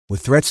With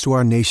threats to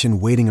our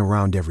nation waiting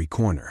around every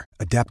corner,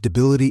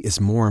 adaptability is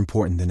more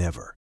important than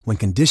ever. When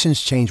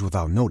conditions change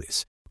without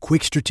notice,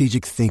 quick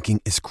strategic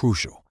thinking is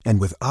crucial.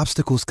 And with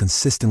obstacles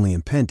consistently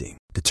impending,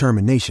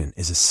 determination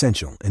is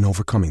essential in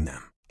overcoming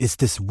them. It's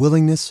this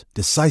willingness,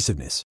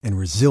 decisiveness, and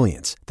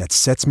resilience that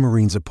sets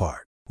Marines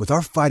apart. With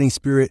our fighting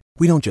spirit,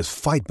 we don't just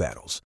fight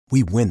battles,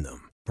 we win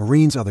them.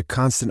 Marines are the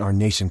constant our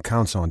nation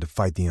counts on to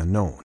fight the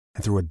unknown.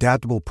 And through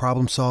adaptable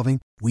problem solving,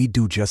 we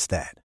do just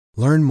that.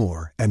 Learn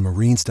more at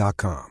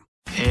marines.com.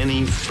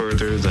 Any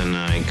further than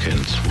I can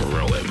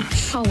throw him.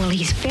 Oh, well,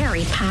 he's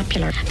very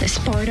popular. The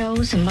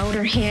sportos,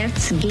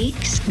 motorheads,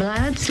 geeks,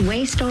 bloods,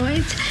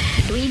 wastoids,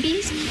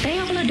 dweebies, they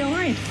all adore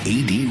him.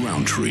 A.D.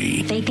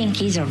 Roundtree. They think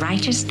he's a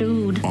righteous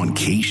dude. On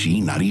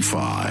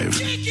KC95.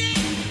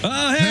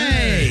 Oh,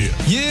 hey,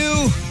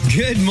 you.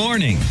 Good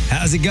morning.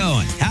 How's it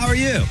going? How are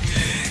you?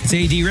 It's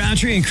A.D.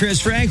 Roundtree and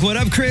Chris Frank. What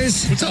up,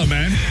 Chris? What's up,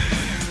 man?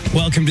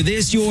 Welcome to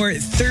this, your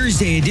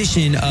Thursday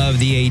edition of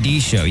the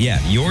AD Show. Yeah,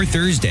 your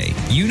Thursday.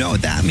 You know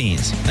what that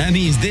means. That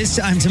means this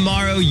time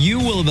tomorrow, you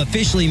will have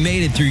officially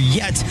made it through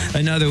yet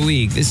another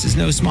week. This is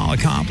no small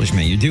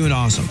accomplishment. You're doing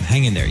awesome.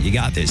 Hang in there. You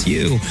got this.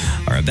 You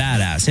are a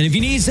badass. And if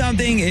you need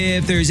something,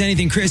 if there's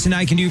anything Chris and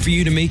I can do for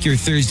you to make your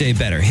Thursday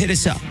better, hit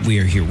us up. We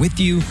are here with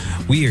you.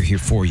 We are here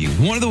for you.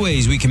 One of the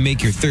ways we can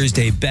make your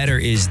Thursday better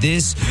is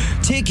this.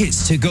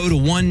 Tickets to go to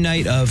one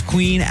night of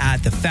Queen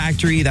at the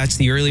Factory. That's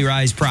the early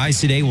rise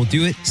prize today. We'll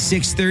do it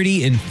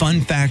 6:30, and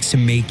fun facts to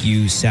make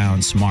you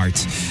sound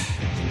smart.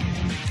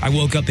 I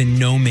woke up in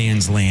no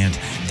man's land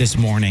this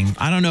morning.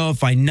 I don't know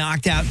if I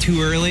knocked out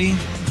too early.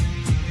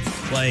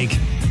 Like,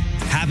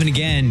 happened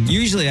again.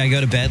 Usually I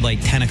go to bed like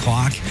 10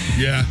 o'clock.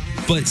 Yeah.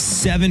 But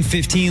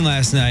 7:15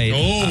 last night,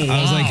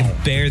 I was like a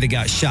bear that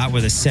got shot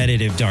with a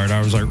sedative dart. I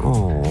was like,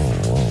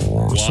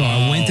 wow. So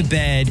I went to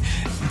bed,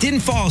 didn't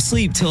fall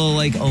asleep till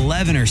like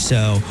 11 or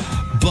so,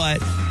 but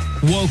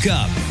woke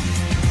up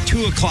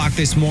 2 o'clock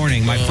this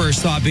morning. My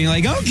first thought being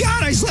like, oh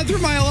God, I slept through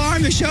my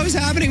alarm. The show's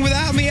happening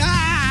without me.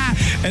 Ah!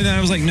 And then I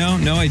was like, no,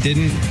 I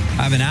didn't.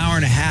 I have an hour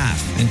and a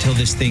half until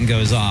this thing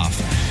goes off.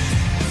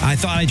 I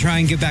thought I'd try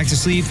and get back to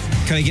sleep.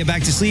 Could I get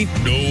back to sleep?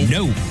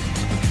 No.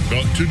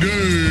 Not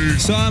today.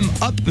 So I'm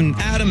up and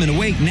at 'em and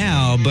awake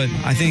now, but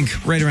I think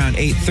right around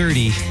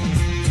 8:30,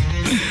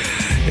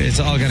 it's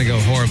all going to go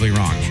horribly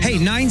wrong. Hey,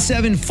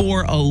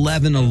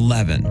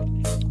 974-1111.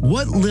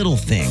 What little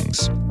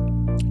things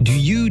do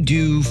you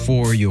do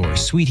for your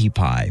sweetie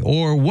pie?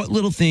 Or what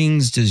little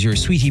things does your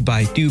sweetie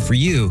pie do for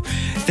you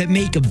that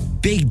make a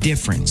big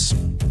difference?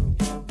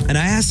 And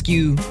I ask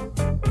you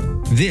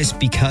this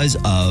because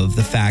of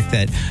the fact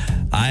that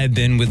I've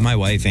been with my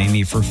wife,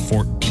 Amy, for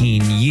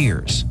 14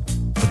 years.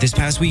 But this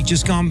past week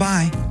just gone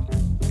by,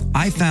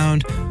 I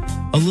found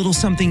a little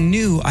something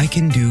new I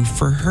can do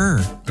for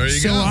her. There you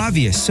so go.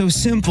 obvious, so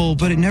simple,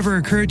 but it never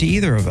occurred to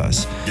either of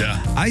us. Yeah.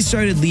 I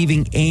started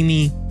leaving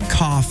Amy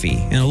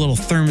coffee in a little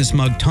thermos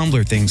mug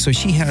tumbler thing, so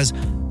she has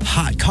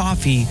hot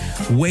coffee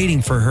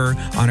waiting for her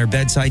on her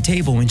bedside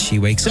table when she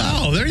wakes up.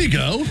 Oh, there you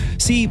go.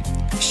 See,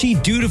 she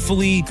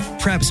dutifully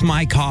preps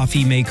my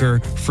coffee maker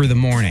for the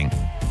morning.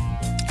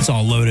 It's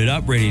all loaded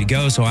up, ready to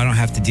go, so I don't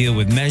have to deal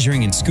with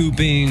measuring and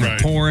scooping or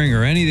pouring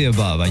or any of the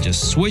above. I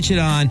just switch it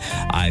on,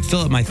 I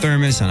fill up my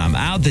thermos, and I'm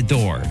out the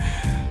door.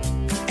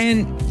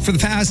 And for the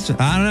past,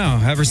 I don't know,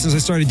 ever since I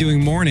started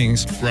doing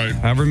mornings,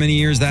 however many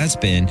years that's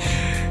been,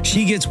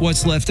 she gets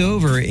what's left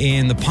over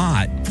in the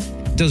pot.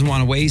 Doesn't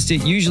want to waste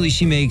it. Usually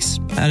she makes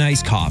a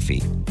nice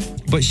coffee,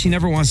 but she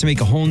never wants to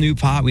make a whole new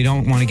pot. We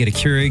don't want to get a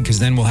Keurig because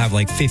then we'll have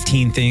like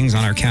 15 things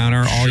on our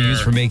counter, all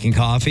used for making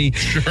coffee.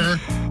 Sure.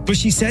 But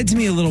she said to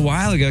me a little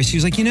while ago, she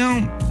was like,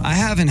 I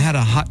haven't had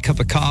a hot cup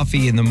of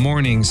coffee in the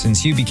morning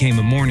since you became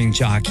a morning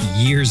jockey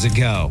years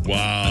ago.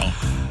 Wow.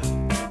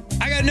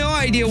 I got no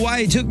idea why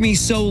it took me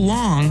so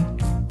long,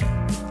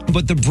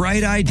 but the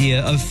bright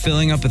idea of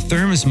filling up a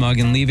thermos mug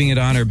and leaving it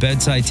on her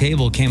bedside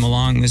table came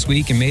along this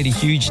week and made a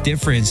huge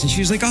difference. And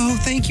she was like, oh,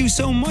 thank you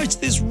so much.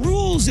 This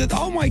rules.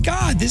 Oh, my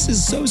God, this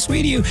is so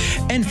sweet of you.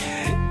 And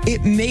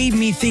it made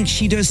me think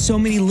she does so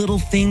many little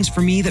things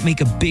for me that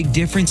make a big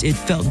difference. It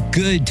felt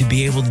good to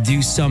be able to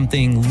do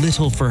something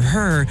little for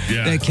her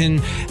that can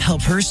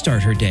help her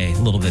start her day a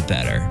little bit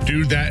better.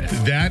 Dude, that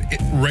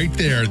right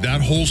there,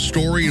 that whole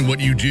story and what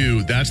you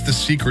do, that's the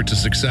secret to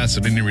success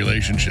in any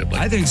relationship.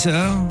 Like, I think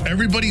so.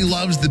 Everybody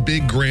loves the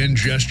big grand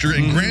gesture,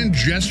 and grand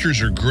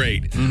gestures are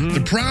great.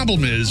 The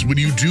problem is when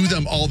you do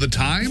them all the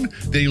time,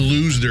 they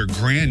lose their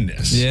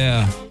grandness.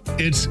 Yeah.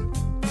 It's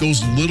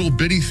those little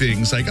bitty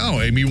things like, oh,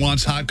 Amy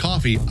wants hot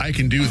coffee. I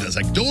can do this.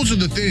 Like, those are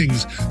the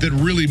things that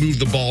really move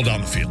the ball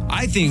down the field.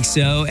 I think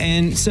so.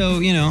 And so,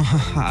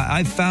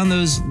 I've found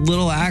those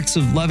little acts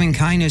of loving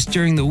kindness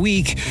during the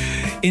week,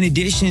 in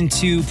addition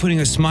to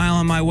putting a smile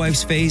on my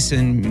wife's face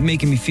and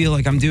making me feel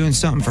like I'm doing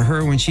something for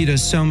her when she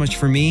does so much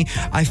for me.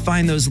 I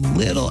find those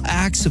little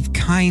acts of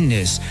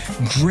kindness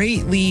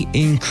greatly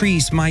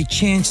increase my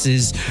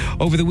chances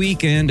over the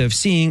weekend of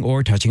seeing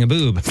or touching a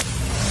boob.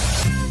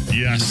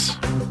 Yes.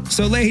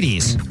 So,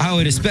 ladies, I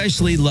would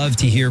especially love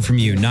to hear from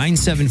you.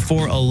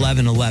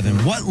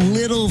 974-1111. What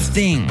little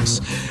things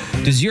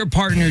does your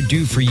partner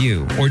do for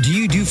you, or do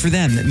you do for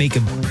them that make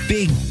a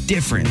big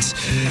difference?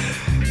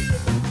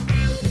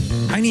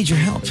 I need your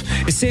help.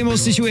 It's same old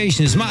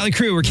situation as Motley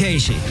Crue or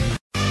Casey.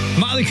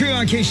 Motley Crue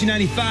on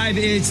KC95.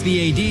 It's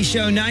the AD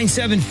Show.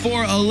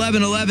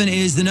 974-1111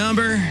 is the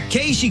number.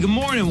 Casey, good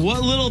morning.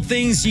 What little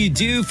things do you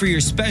do for your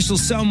special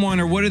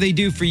someone, or what do they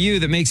do for you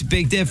that makes a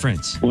big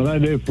difference? What I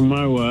do for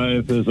my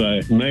wife is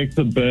I make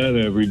the bed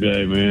every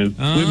day, man.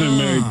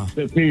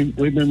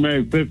 We've been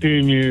married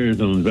 15 years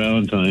on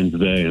Valentine's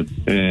Day.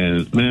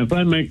 And, man, if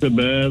I make the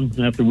bed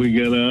after we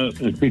get up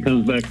and she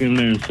comes back in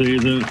there and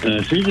sees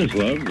it, she just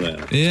loves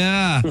that.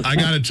 Yeah. I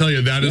got to tell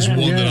you, that is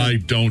one that I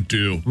don't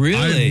do.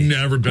 Really? I've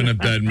never been a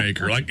bed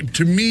maker. Like,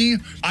 to me,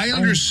 I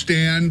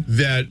understand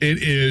that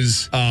it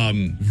is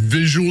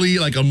visually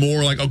like a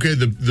more like, okay,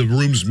 the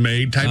room's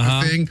made type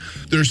of thing.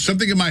 There's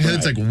something in my head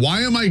that's like,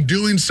 why am I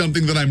doing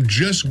something that I'm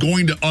just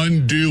going to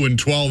undo in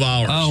 12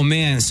 hours? Oh,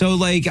 man. So,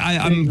 like,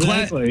 I'm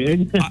glad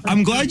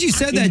you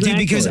said that, dude,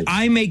 because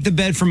I make the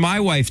bed for my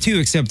wife, too,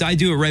 except I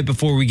do it right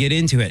before we get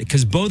into it,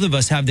 because both of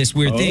us have this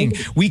weird thing.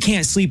 We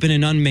can't sleep in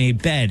an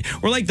unmade bed.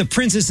 We're like the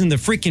princess and the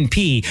freaking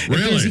pea.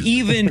 Really? If there's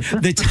even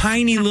the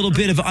tiny little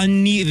bit of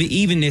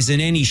unevenness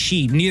in any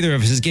sheet, neither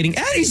of us is getting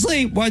any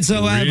sleep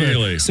whatsoever.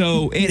 Really?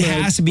 So it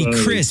has to be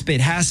crisp. It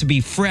has to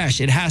be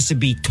fresh. It has to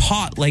be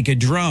taut like a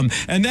drum.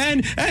 And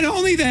then, and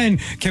only then,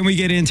 can we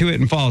get into it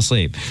and fall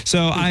asleep.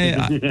 So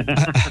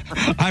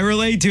I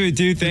relate to it,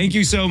 dude. Thank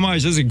you so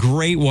much. That's a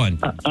great one.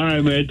 All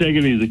right, man. Take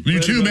it easy. You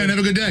too, man. Have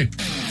a good day.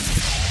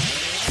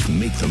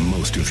 Make the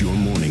most of your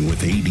morning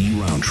with AD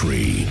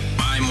Roundtree.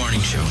 My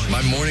morning show.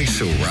 My morning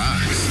show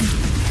rocks.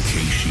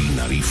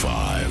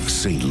 KC95,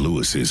 St.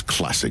 Louis's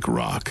classic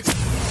rock.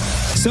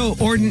 So,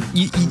 Orton,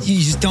 you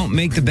just don't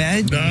make the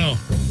bed? No.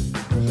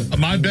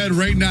 My bed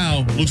right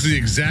now looks the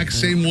exact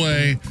same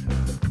way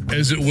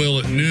as it will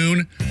at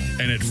noon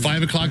and at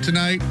 5 o'clock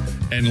tonight,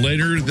 and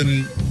later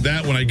than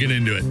that when I get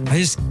into it. I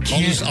just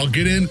can't. I'll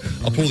get in,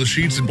 I'll pull the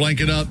sheets and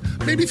blanket up,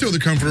 maybe throw the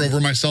comforter over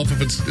myself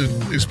if it's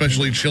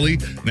especially chilly,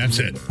 and that's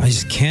it. I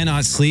just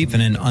cannot sleep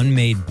in an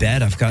unmade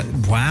bed.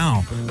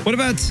 Wow. What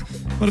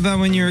about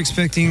when you're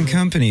expecting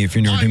company, if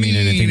you're not doing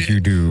anything you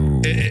do?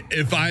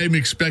 If I'm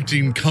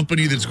expecting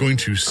company that's going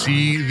to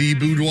see the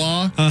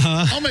boudoir,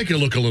 I'll make it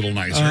look a little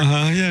nicer.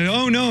 Yeah.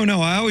 Oh,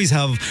 no. I always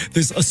have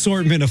this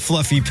assortment of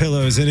fluffy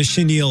pillows and a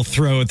chenille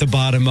throw at the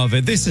bottom of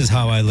it. This is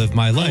how I live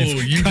my life.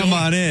 Come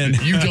on in.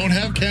 You don't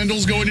have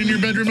candles going in your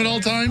bedroom at all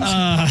times?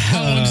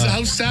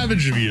 How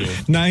savage of you.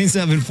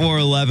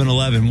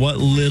 974-1111. What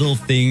little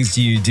things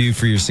do you do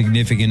for your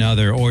significant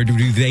other, or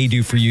do they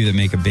do for you that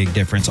make a big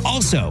difference?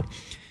 Also,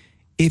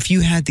 if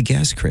you had to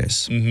guess,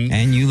 Chris,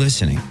 and you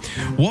listening,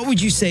 what would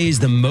you say is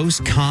the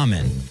most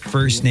common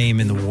first name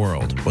in the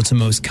world? What's the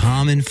most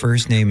common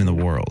first name in the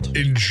world?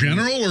 In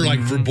general, or like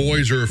for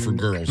boys or for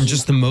girls?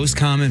 Just the most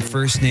common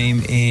first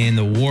name in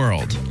the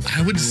world.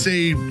 I would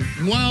say,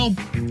 well,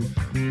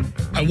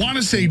 I want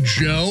to say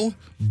Joe,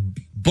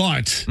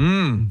 but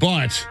I'm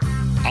going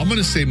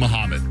to say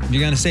Muhammad.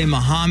 You're going to say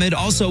Muhammad.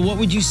 Also, what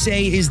would you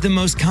say is the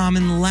most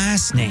common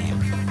last name?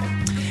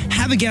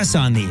 Have a guess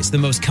on these, the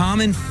most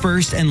common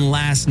first and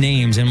last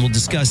names, and we'll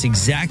discuss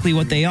exactly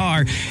what they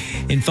are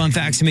in Fun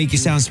Facts to Make You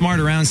Sound Smart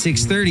around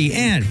 6:30.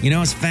 And you know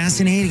what's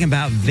fascinating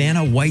about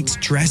Vanna White's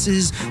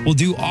dresses? We'll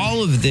do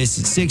all of this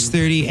at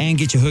 6:30 and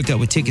get you hooked up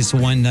with tickets to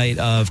one night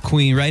of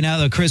Queen. Right now,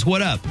 though, Chris,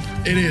 what up?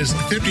 It is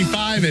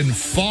 55 and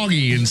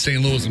foggy in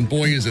St. Louis, and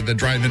boy, is it, the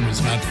drive-in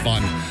was not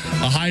fun.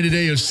 A high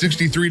today of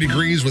 63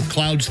 degrees with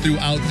clouds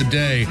throughout the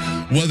day.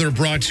 Weather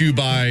brought to you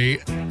by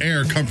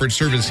Air Comfort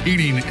Service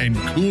Heating and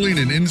Cooling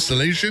and Insulation.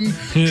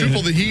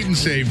 Triple the heat and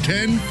save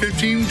 10,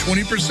 15,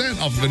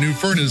 20% off of a new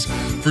furnace.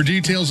 For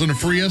details and a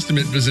free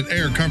estimate, visit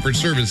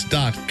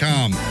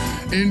aircomfortservice.com.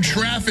 In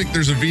traffic,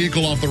 there's a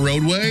vehicle off the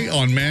roadway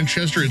on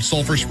Manchester at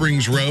Sulphur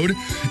Springs Road.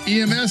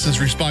 EMS is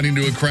responding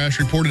to a crash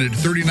reported at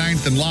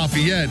 39th and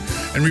Lafayette,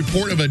 and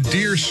report of a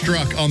deer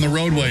struck on the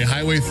roadway,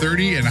 Highway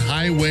 30 and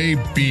Highway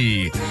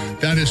B.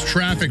 That is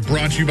traffic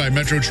brought to you by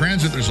Metro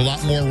Transit. There's a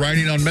lot more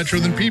riding on Metro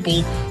than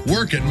people.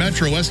 Work at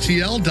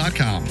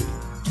metrostl.com.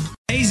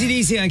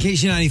 AZDC on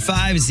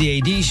KC95. It's the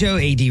AD Show.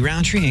 AD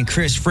Roundtree and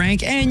Chris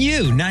Frank. And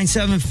you,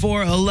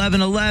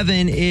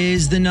 974-1111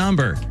 is the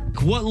number.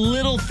 What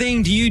little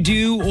thing do you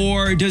do,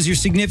 or does your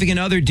significant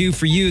other do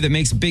for you that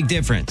makes a big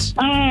difference?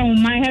 Oh,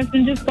 my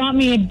husband just bought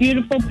me a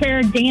beautiful pair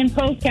of Dan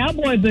Post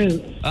cowboy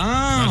boots.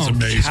 Oh, that's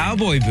amazing.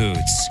 Cowboy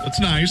boots. That's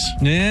nice.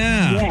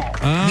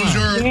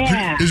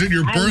 Yeah. Is it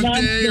your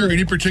birthday or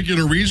any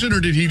particular reason,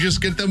 or did he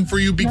just get them for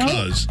you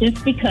because? Nope,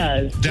 just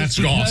because. That's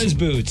just because awesome.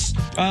 Boots.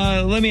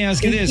 Let me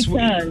ask you this.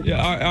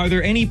 Are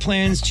there any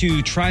plans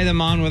to try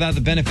them on without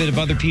the benefit of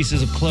other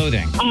pieces of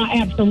clothing?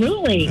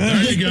 Absolutely.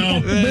 There you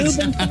go. Boob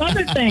and some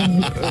other things.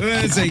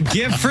 That's a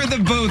gift for the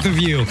both of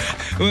you.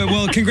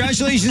 Well,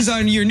 congratulations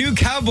on your new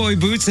cowboy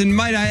boots, and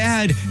might I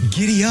add,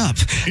 giddy up.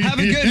 Have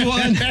a good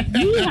one.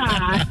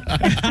 Yeah.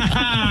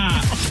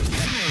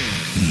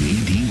 The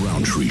AD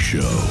Roundtree Show.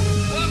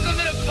 Welcome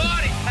to the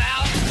party,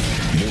 pal.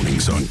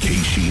 Mornings on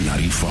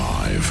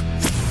KC95.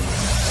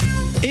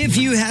 If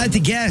you had to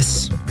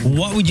guess,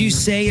 what would you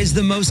say is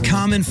the most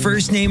common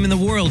first name in the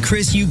world?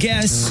 Chris, you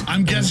guess?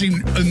 I'm guessing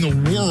in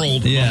the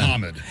world,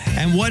 Muhammad.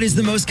 And what is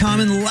the most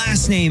common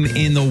last name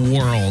in the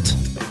world?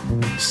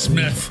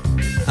 Smith.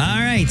 All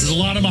right. There's a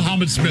lot of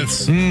Muhammad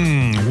Smiths.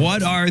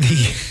 What are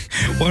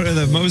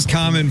the most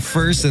common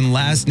first and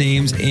last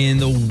names in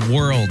the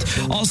world?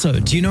 Also,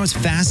 do you know what's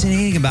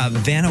fascinating about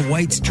Vanna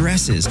White's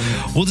dresses?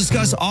 We'll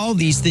discuss all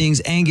these things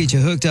and get you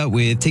hooked up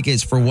with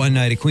tickets for one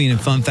night at Queen and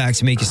fun facts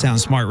to make you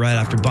sound smart right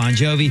after Bon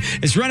Jovi.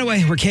 It's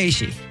Runaway. We're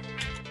Casey.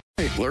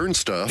 Learn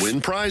stuff,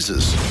 win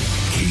prizes.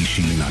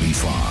 Casey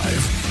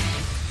 95.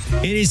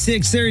 It is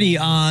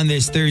 6:30 on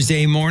this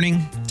Thursday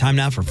morning. Time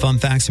now for fun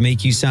facts to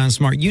make you sound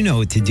smart. You know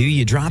what to do.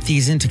 You drop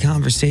these into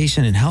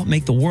conversation and help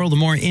make the world a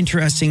more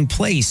interesting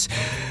place.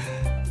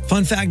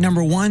 Fun fact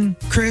number 1,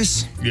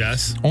 Chris.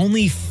 Yes.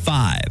 Only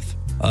 5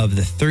 of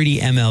the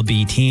 30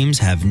 MLB teams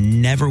have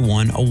never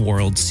won a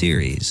World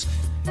Series.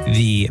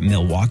 The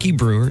Milwaukee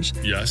Brewers.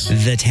 Yes.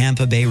 The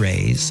Tampa Bay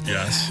Rays.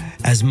 Yes.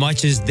 As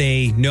much as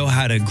they know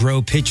how to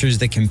grow pitchers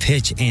that can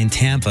pitch in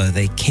Tampa,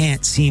 they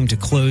can't seem to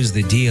close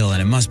the deal,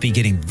 and it must be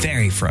getting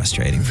very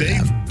frustrating for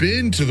them. They've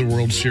been to the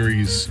World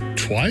Series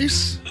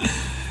twice.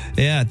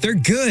 Yeah, they're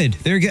good.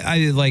 They're good.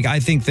 I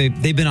think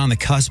they've been on the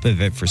cusp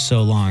of it for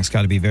so long. It's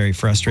got to be very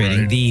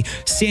frustrating. Right. The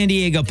San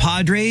Diego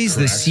Padres,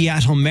 Correct. the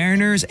Seattle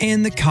Mariners,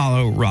 and the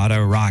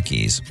Colorado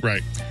Rockies.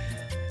 Right.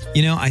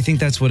 You know, I think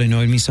that's what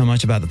annoyed me so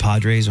much about the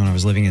Padres when I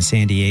was living in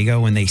San Diego.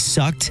 When they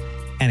sucked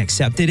and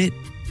accepted it,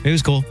 it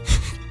was cool.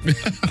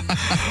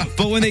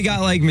 But when they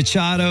got like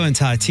Machado and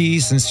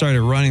Tatis and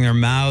started running their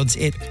mouths,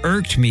 it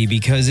irked me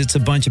because it's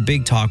a bunch of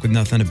big talk with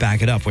nothing to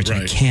back it up, which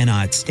I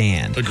cannot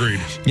stand. Agreed.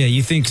 Yeah,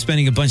 you think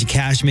spending a bunch of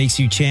cash makes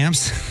you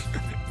champs?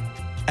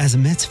 As a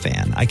Mets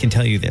fan, I can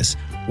tell you this.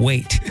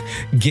 Wait,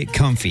 get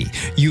comfy.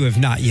 You have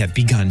not yet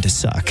begun to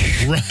suck.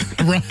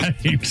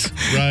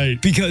 Right.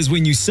 Because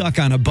when you suck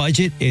on a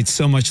budget, it's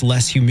so much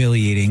less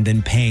humiliating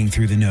than paying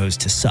through the nose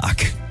to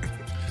suck.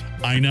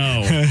 I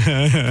know.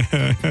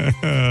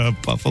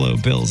 Buffalo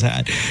Bills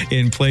hat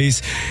in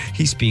place.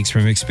 He speaks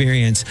from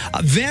experience.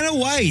 Vanna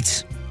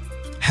White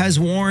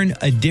has worn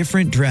a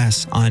different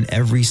dress on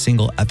every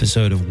single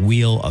episode of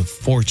Wheel of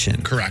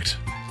Fortune. Correct.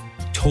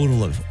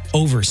 Total of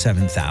over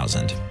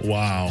 7,000.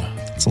 Wow.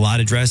 It's a lot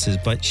of dresses,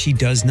 but she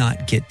does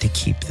not get to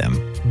keep them.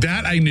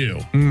 That I knew.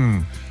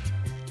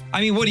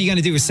 I mean, what are you going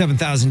to do with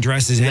 7,000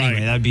 dresses anyway?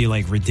 Right. That'd be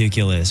like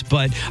ridiculous.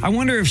 But I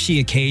wonder if she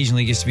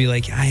occasionally gets to be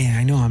like,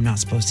 I know I'm not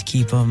supposed to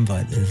keep them,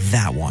 but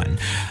that one.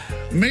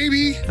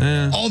 Maybe.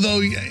 Although,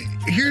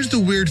 here's the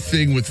weird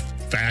thing with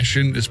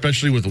fashion,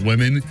 especially with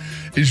women,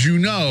 is you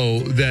know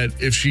that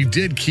if she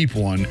did keep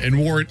one and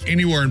wore it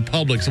anywhere in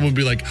public, someone would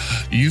be like,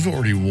 you've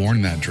already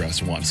worn that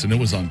dress once and it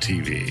was on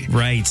TV.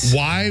 Right.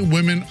 Why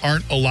women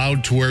aren't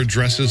allowed to wear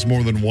dresses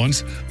more than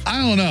once? I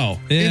don't know.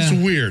 Yeah. It's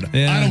weird.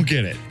 Yeah. I don't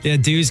get it. Yeah,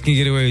 dudes can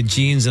get away with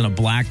jeans and a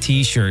black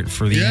T-shirt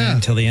for the end,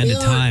 until the end of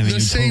time, and you're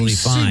totally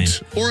fine.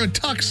 Or a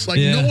tux. Like,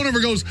 no one ever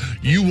goes,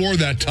 you wore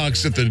that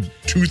tux at the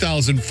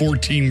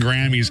 2014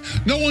 Grammys.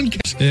 No one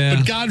cares. Yeah.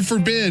 But God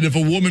forbid if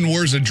a woman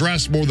wears a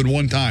dress more than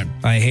one time.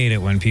 I hate it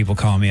when people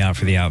call me out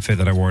for the outfit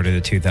that I wore to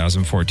the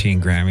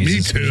 2014 Grammys. Me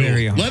It's too.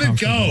 very Let it go.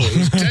 uncomfortable. It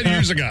was 10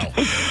 years ago.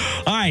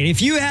 All right,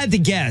 if you had to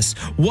guess,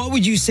 what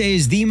would you say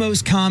is the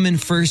most common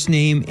first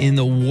name in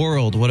the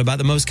world? What about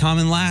the most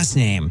common last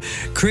name?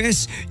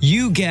 Chris,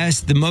 you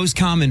guessed the most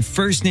common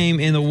first name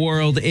in the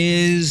world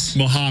is...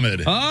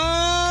 Muhammad.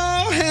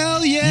 Oh,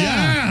 hell yeah.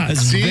 Yeah. That's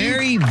See?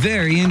 very,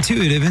 very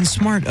intuitive and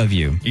smart of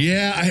you.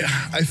 Yeah,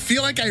 I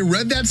feel like I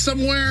read that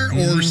somewhere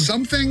or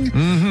something.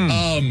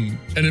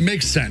 And it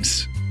makes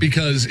sense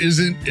because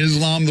isn't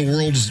Islam the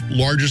world's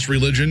largest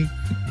religion?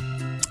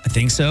 I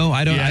think so.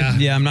 I don't.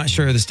 I'm not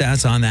sure of the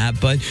stats on that,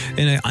 but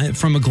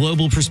from a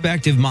global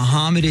perspective,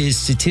 Muhammad is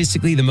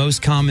statistically the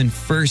most common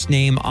first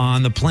name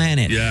on the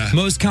planet. Yeah.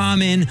 Most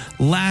common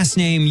last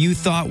name you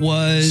thought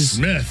was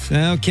Smith.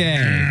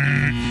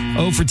 Okay.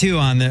 0 for 2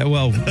 on that.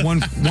 Well,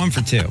 one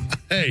for 2.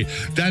 Hey,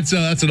 that's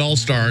an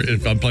all-star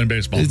if I'm playing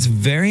baseball. It's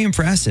very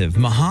impressive.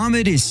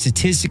 Muhammad is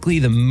statistically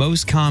the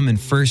most common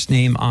first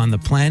name on the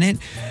planet.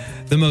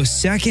 The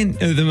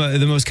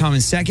most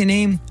common second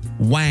name,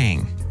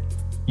 Wang.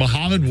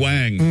 Muhammad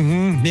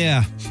Wang.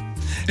 Yeah.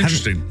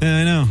 Interesting.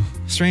 I know.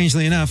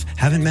 Strangely enough,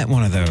 haven't met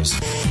one of those.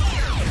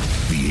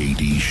 The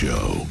AD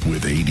Show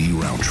with AD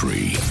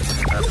Roundtree.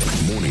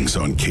 Mornings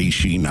on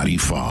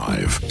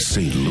KC95,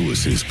 St.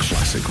 Louis's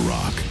classic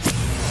rock.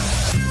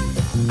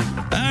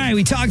 All right,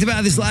 we talked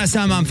about this last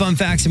time on Fun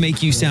Facts to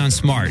make you sound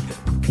smart.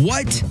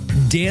 What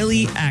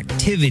daily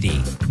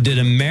activity did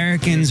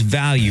Americans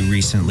value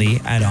recently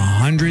at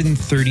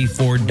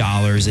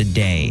 $134 a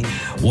day?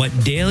 What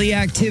daily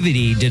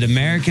activity did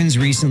Americans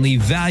recently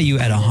value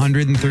at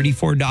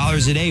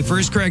 $134 a day?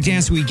 First correct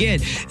answer we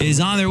get is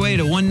on their way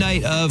to one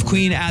night of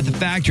Queen at the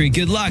Factory.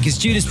 Good luck. It's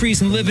Judas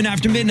Priest and Living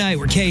After Midnight.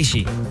 We're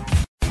Casey.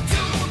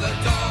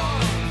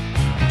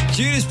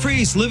 Judas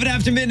Priest, Living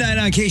After Midnight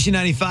on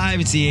KC95.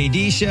 It's the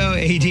AD Show.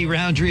 AD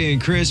Roundtree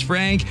and Chris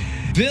Frank.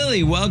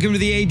 Billy, welcome to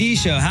the AD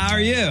Show. How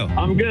are you?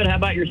 I'm good. How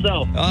about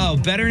yourself? Oh,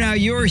 better now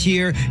you're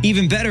here.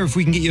 Even better if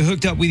we can get you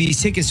hooked up with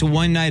these tickets to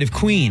One Night of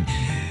Queen.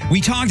 We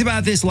talked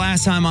about this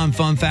last time on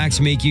Fun Facts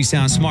to make you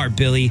sound smart,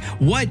 Billy.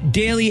 What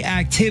daily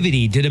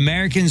activity did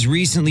Americans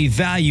recently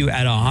value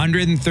at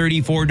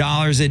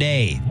 $134 a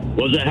day?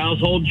 Was it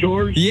household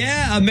chores?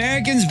 Yeah,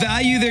 Americans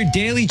value their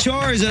daily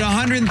chores at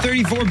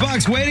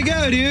 $134. Way to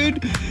go,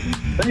 dude.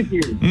 Thank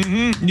you.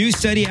 New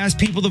study asked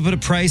people to put a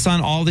price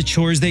on all the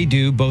chores they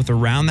do, both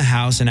around the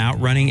house and out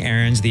running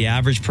errands. The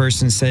average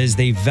person says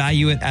they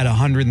value it at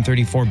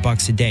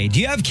 $134 a day.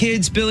 Do you have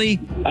kids, Billy?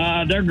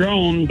 They're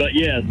grown, but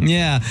yes.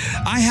 Yeah.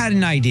 I had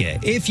an idea.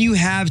 If you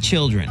have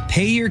children,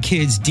 pay your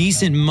kids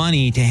decent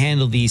money to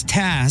handle these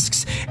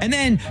tasks and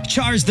then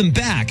charge them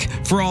back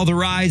for all the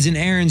rides and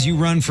errands you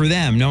run for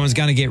them. No one's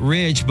going to get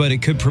rich, but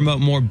it could promote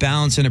more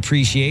balance and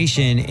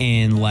appreciation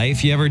in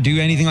life. You ever do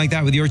anything like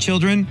that with your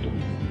children?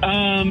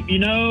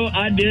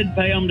 I did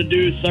pay them to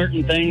do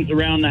certain things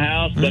around the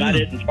house, but I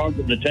didn't charge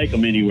them to take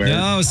them anywhere.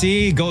 No,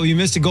 see, you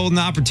missed a golden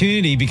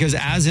opportunity because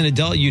as an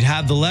adult, you'd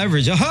have the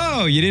leverage.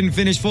 Oh, you didn't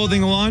finish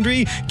folding the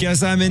laundry?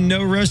 Guess I'm in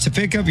no rush to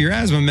pick up your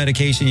asthma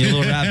medication, you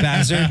little rat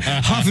bastard.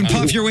 Huff and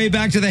puff your way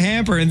back to the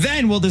hamper, and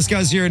then we'll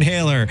discuss your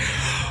inhaler.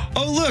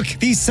 Oh, look,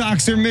 these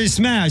socks are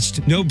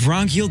mismatched. No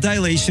bronchial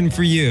dilation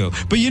for you.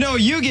 But you know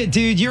what you get,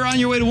 dude? You're on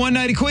your way to One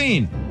Night of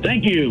Queen.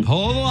 Thank you.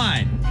 Hold the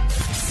line.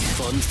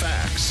 Fun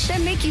facts that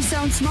make you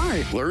sound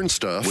smart. Learn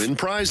stuff. Win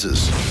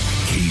prizes.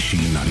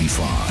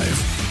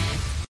 KC95.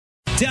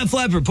 Def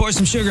Leppard, Pour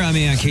Some Sugar on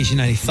Me on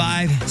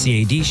KC95. It's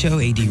the AD Show,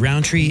 AD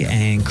Roundtree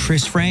and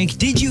Chris Frank.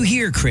 Did you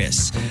hear,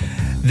 Chris,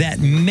 that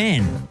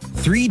men,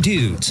 3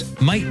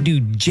 dudes, might do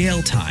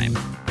jail time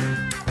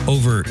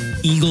over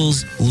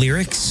Eagles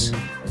lyrics?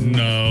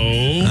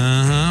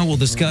 No. We'll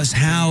discuss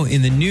how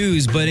in the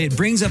news, but it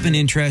brings up an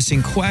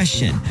interesting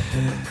question.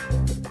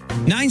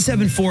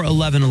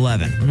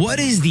 974-1111. What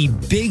is the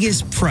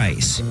biggest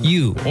price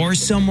you or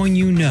someone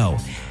you know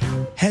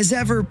has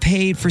ever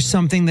paid for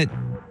something that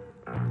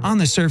on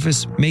the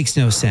surface makes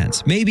no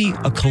sense? Maybe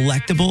a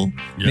collectible,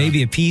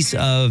 maybe a piece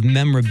of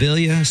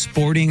memorabilia,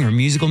 sporting or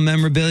musical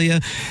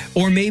memorabilia,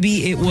 or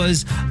maybe it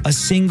was a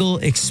single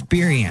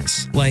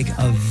experience, like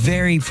a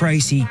very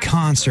pricey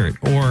concert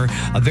or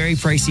a very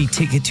pricey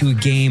ticket to a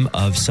game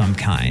of some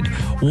kind.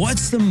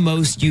 What's the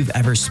most you've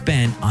ever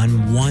spent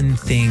on one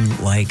thing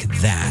like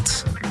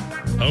that?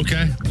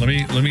 Okay,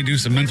 let me do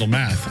some mental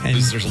math.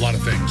 There's a lot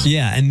of things.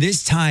 Yeah, and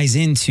this ties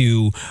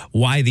into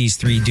why these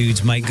 3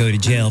 dudes might go to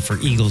jail for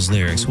Eagles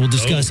lyrics. We'll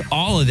discuss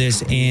all of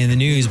this in the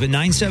news, but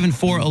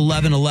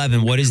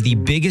 974-1111, what is the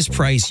biggest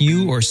price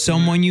you or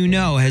someone you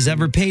know has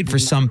ever paid for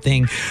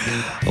something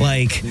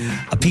like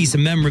a piece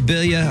of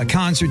memorabilia, a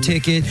concert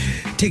ticket,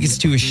 tickets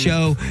to a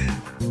show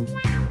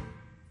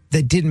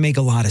that didn't make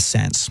a lot of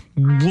sense?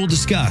 We'll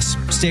discuss.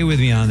 Stay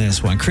with me on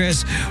this one.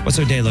 Chris, what's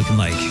our day looking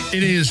like?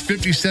 It is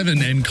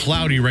 57 and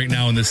cloudy right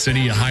now in the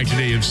city. A high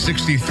today of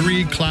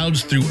 63.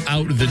 Clouds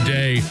throughout the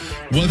day.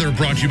 Weather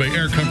brought to you by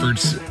Air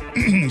Comfort's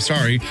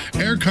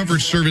Air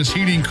Comfort Service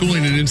Heating,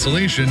 Cooling, and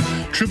Insulation.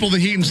 Triple the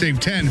heat and save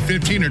 10,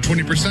 15, or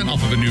 20%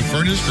 off of a new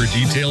furnace. For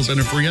details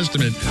and a free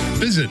estimate,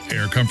 visit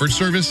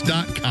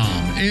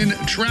aircomfortservice.com. In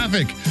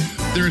traffic,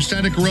 there is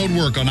static road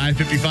work on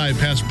I-55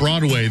 past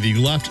Broadway. The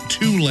left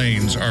 2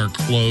 lanes are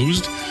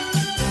closed.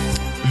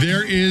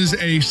 There is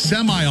a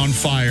semi on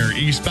fire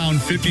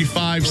eastbound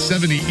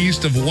 5570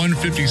 east of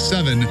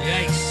 157.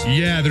 Yikes.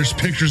 Yeah, there's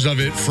pictures of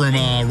it from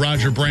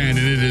Roger Brand,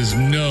 and it is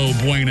no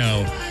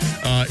bueno.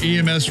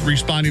 EMS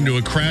responding to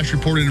a crash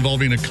reported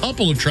involving a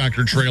couple of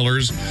tractor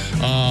trailers,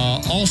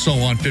 also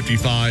on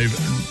 55,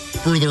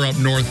 further up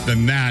north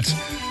than that.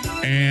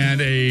 And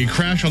a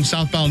crash on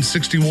southbound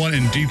 61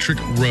 and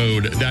Dietrich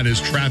Road. That is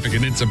traffic,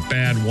 and it's a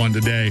bad one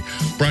today.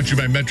 Brought to you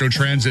by Metro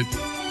Transit.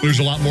 There's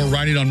a lot more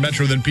riding on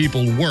Metro than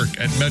people. Work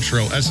at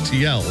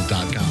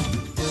metrostl.com.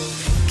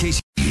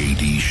 KC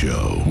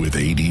Show with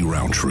AD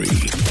Roundtree.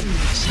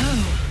 So,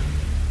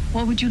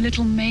 what would you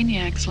little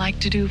maniacs like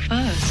to do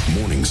first?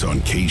 Mornings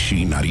on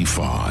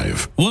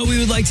KC95. What we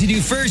would like to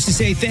do first is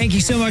say thank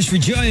you so much for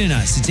joining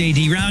us. It's AD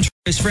Roundtree.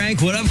 Chris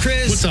Frank. What up,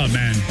 Chris? What's up,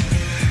 man?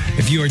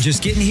 If you are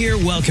just getting here,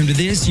 welcome to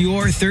this,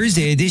 your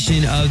Thursday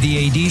edition of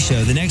the AD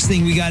Show. The next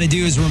thing we got to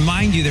do is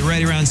remind you that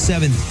right around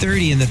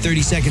 7:30 in the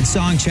 30-second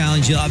song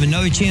challenge, you'll have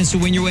another chance to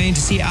win your way in to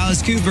see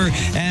Alice Cooper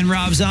and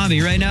Rob Zombie.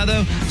 Right now,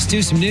 though, let's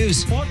do some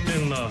news. What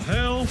in the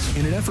hell?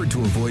 In an effort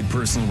to avoid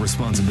personal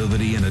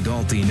responsibility and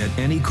adulting at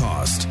any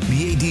cost,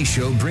 the AD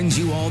Show brings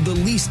you all the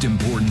least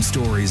important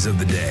stories of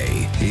the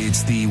day.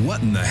 It's the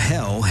What in the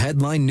Hell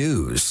headline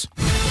news.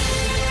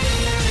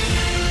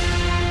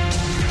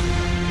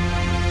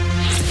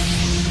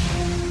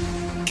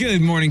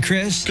 Good morning,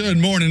 Chris. Good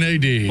morning,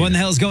 AD. What in the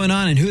hell's going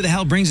on, and who the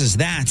hell brings us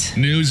that?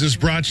 News is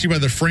brought to you by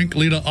the Frank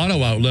Leda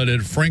Auto Outlet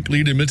at Frank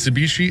Leda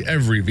Mitsubishi.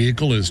 Every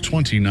vehicle is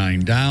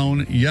 29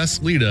 down.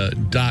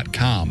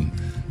 YesLeda.com.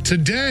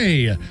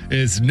 Today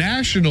is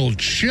National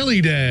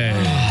Chili Day.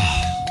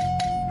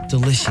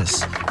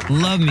 delicious.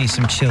 Love me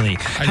some chili.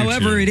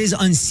 However, it is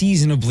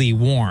unseasonably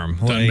warm.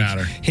 Doesn't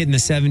matter. Hitting the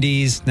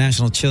 70s,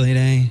 National Chili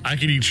Day. I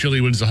can eat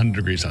chili when it's 100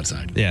 degrees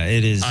outside. Yeah,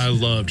 it is. I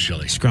love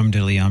chili.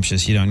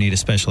 Scrumdiddlyumptious. You don't need a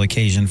special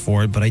occasion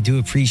for it, but I do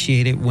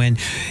appreciate it when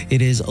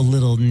it is a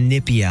little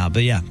nippy out.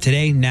 But yeah,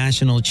 today,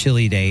 National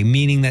Chili Day,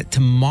 meaning that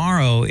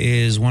tomorrow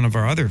is one of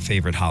our other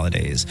favorite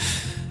holidays.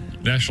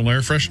 National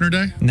Air Freshener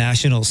Day?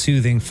 National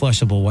Soothing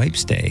Flushable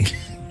Wipes Day.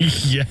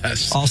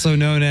 Yes. Also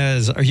known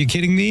as, are you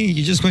kidding me?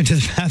 You just went to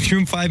the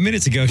bathroom 5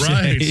 minutes ago,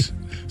 Right. Shay.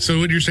 So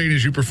what you're saying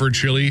is you prefer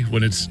chili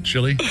when it's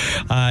chilly?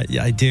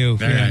 Yeah, I do.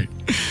 All right.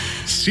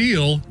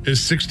 Seal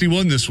is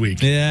 61 this week.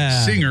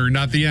 Yeah. Singer,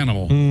 not the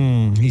animal.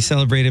 He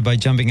celebrated by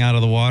jumping out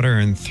of the water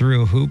and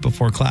threw a hoop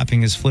before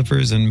clapping his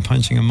flippers and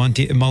punching a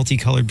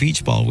multicolored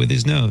beach ball with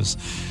his nose.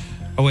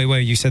 Oh,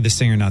 wait. You said the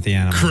singer, not the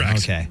animal. Correct.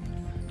 Okay.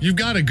 You've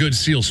got a good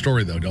Seal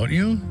story, though, don't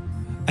you?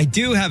 I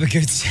do have a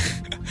good...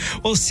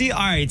 Well, all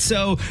right,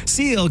 so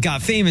Seal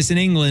got famous in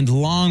England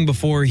long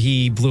before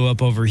he blew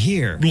up over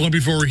here. Long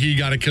before he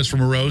got a kiss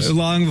from a rose?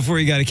 Long before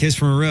he got a kiss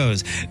from a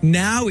rose.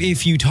 Now,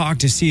 if you talk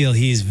to Seal,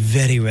 he's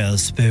very well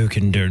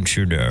spoken, don't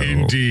you know?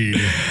 Indeed.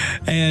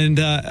 And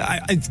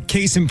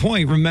case in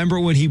point, remember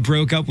when he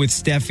broke up with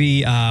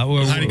Steffi...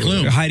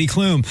 Heidi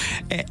Klum.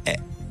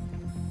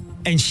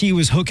 And she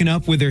was hooking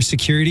up with her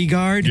security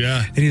guard.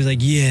 Yeah. And he was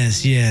like,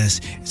 yes.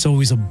 It's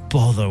always a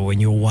bother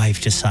when your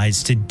wife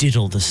decides to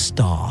diddle the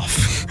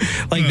staff.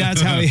 Like, that's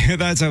how he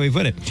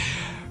put it.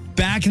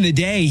 Back in the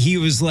day, he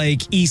was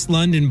like East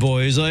London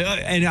boys.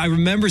 And I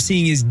remember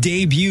seeing his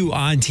debut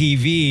on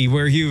TV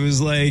where he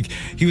was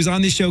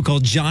on this show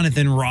called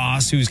Jonathan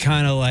Ross, who's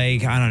kind of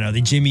like, I don't know,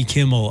 the Jimmy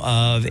Kimmel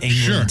of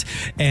England.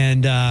 Sure.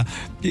 And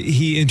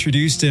he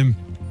introduced him,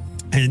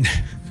 and...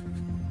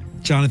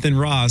 Jonathan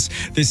Ross.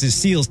 This is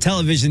Seal's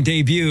television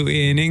debut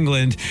in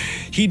England.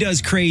 He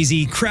does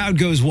crazy. Crowd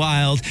goes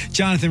wild.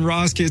 Jonathan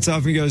Ross gets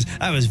up and goes,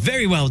 that was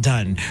very well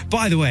done.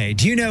 By the way,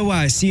 do you know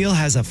why Seal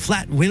has a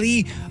flat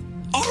willy?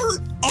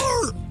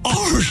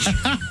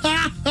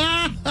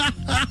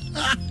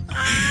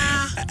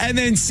 And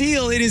then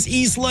Seal, in his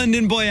East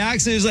London boy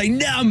accent, is like,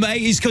 no,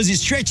 mate, it's because it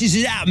stretches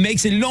it out and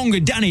makes it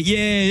longer, doesn't it?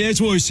 Yeah, that's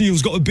why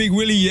Seal's got a big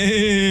willy,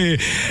 yeah.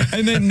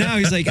 And then now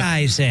he's like,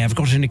 I say, I've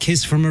gotten a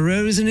kiss from a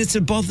rose, and it's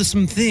a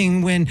bothersome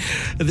thing when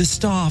the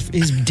staff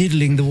is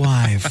diddling the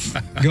wife.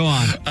 Go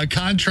on. A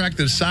contract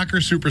that soccer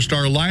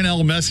superstar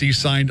Lionel Messi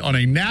signed on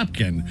a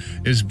napkin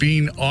is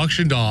being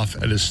auctioned off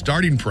at a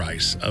starting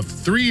price of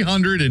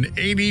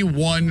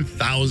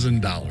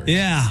 $381,000.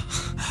 Yeah,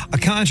 a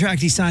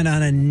contract he signed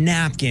on a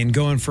napkin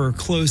going for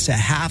close to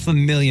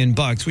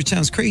 $500,000, which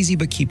sounds crazy,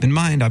 but keep in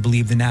mind, I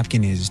believe the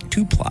napkin is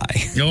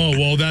 2-ply. Oh,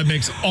 well, that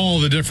makes all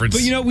the difference.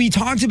 But, we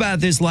talked about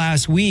this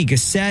last week. A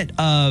set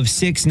of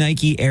 6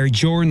 Nike Air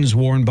Jordans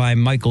worn by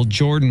Michael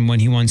Jordan when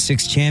he won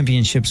 6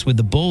 championships with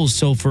the Bulls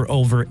sold for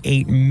over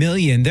 $8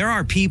 million. There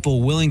are people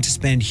willing to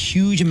spend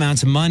huge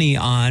amounts of money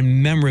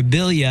on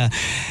memorabilia,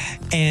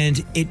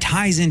 and it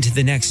ties into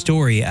the next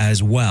story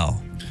as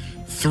well.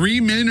 3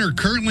 men are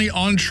currently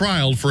on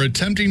trial for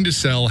attempting to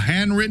sell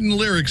handwritten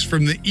lyrics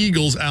from the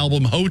Eagles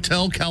album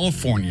Hotel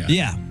California.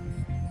 Yeah.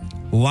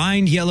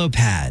 Lined yellow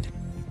pad.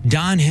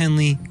 Don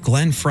Henley,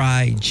 Glenn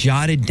Frey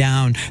jotted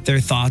down their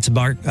thoughts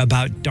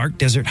about dark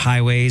desert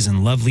highways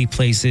and lovely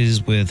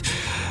places with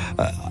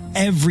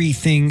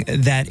everything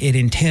that it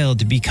entailed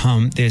to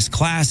become this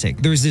classic.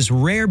 There's this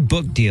rare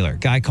book dealer,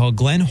 guy called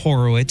Glenn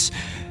Horowitz.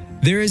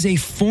 There is a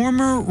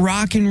former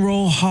Rock and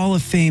Roll Hall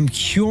of Fame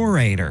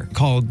curator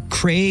called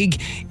Craig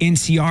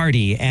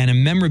Inciardi and a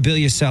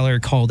memorabilia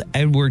seller called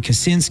Edward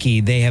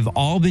Kaczynski. They have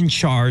all been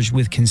charged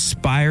with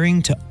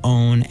conspiring to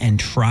own and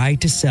try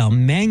to sell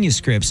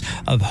manuscripts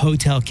of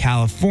Hotel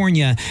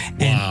California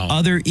and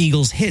other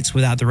Eagles hits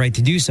without the right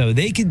to do so.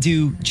 They could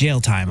do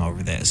jail time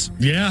over this.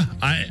 Yeah,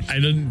 I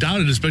don't doubt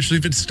it, especially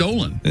if it's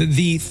stolen.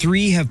 The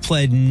 3 have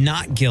pled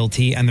not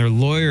guilty, and their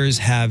lawyers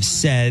have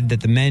said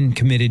that the men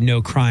committed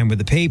no crime with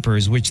the papers,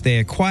 which they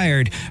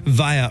acquired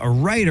via a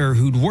writer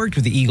who'd worked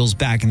with the Eagles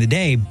back in the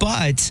day.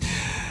 But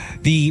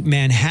the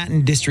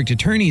Manhattan District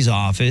Attorney's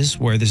Office,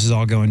 where this is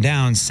all going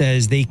down,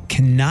 says they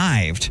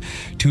connived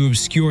to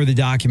obscure the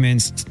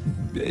documents,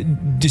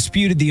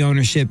 disputed the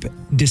ownership,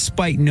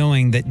 despite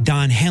knowing that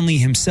Don Henley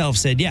himself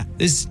said, yeah,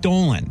 this is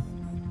stolen.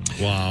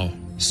 Wow.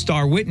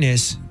 Star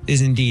witness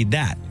is indeed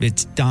that.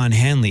 It's Don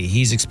Henley.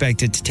 He's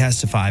expected to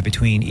testify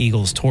between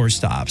Eagles tour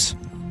stops.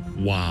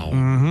 Wow.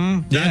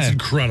 Mm-hmm. That's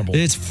incredible.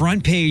 It's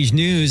front page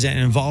news and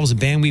involves a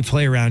band we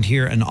play around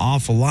here an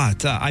awful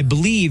lot. I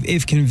believe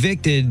if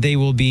convicted, they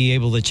will be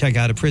able to check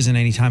out of prison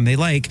anytime they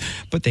like,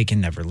 but they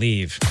can never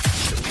leave.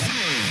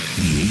 The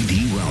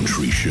A.D.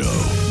 Roundtree Show.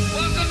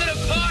 Welcome to the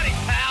party,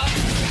 pal.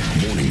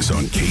 Mornings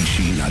on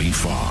KC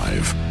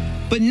 95.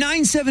 But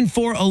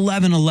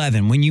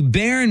 974-1111, when you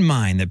bear in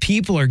mind that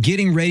people are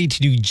getting ready to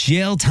do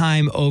jail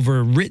time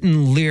over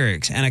written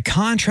lyrics and a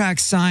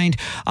contract signed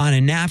on a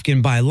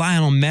napkin by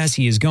Lionel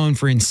Messi is going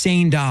for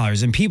insane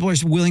dollars and people are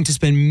willing to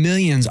spend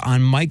millions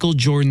on Michael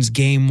Jordan's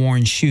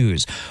game-worn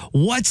shoes,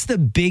 what's the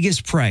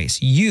biggest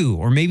price you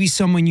or maybe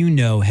someone you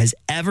know has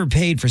ever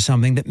paid for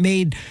something that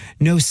made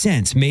no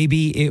sense?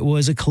 Maybe it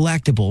was a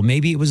collectible.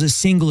 Maybe it was a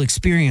single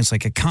experience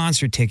like a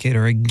concert ticket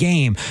or a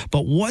game.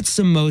 But what's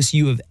the most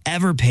you have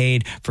ever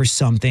paid for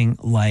something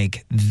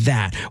like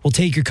that? We'll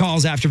take your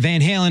calls after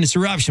Van Halen. It's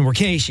Eruption. We're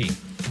Casey.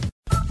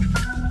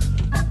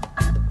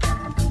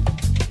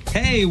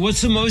 Hey,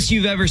 what's the most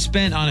you've ever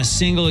spent on a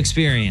single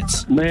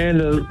experience? Man,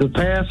 the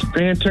past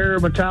Pantera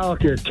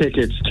Metallica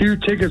tickets. 2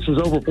 tickets was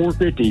over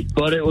 $450,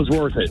 but it was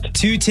worth it.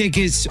 2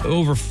 tickets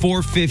over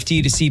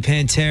 $450 to see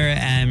Pantera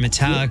and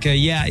Metallica.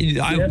 Yeah,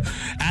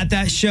 at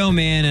that show,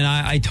 man, and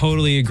I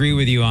totally agree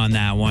with you on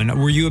that one.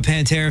 Were you a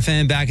Pantera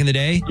fan back in the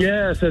day?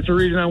 Yes, that's the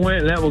reason I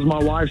went, and that was my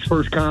wife's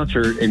first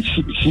concert, and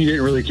she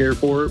didn't really care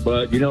for it,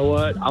 but you know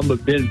what? I've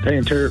been a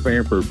Pantera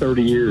fan for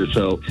 30 years,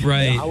 so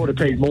right. I would have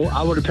paid more.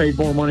 I would have paid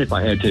more money if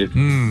I had to.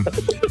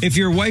 If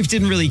your wife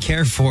didn't really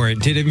care for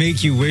it, did it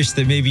make you wish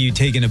that maybe you'd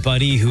taken a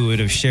buddy who would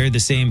have shared the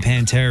same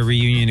Pantera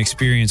reunion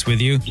experience with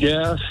you?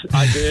 Yes,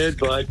 I did,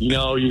 but you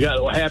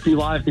got happy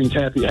life means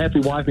happy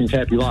wife means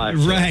happy life.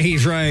 So. Right.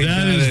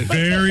 That is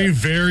very,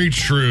 very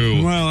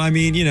true. Well, I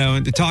mean,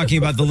 talking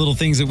about the little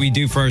things that we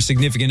do for our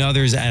significant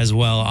others as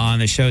well on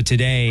the show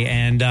today.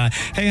 And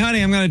hey,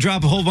 honey, I'm going to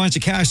drop a whole bunch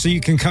of cash so you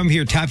can come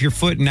here, tap your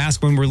foot, and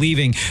ask when we're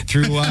leaving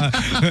through. Right?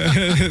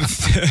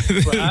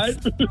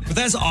 But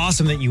that's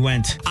awesome that you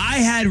went. I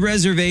had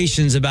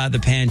reservations about the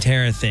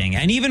Pantera thing.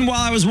 And even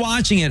while I was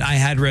watching it, I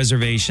had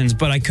reservations,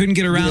 but I couldn't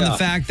get around the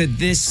fact that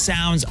this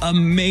sounds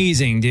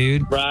amazing,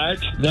 dude. Right.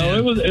 No,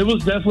 it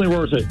was definitely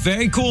worth it.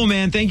 Very cool,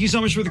 man. Thank you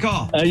so much for the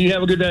call. You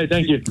have a good day.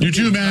 Thank you. You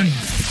too, man.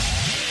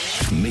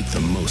 Make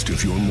the most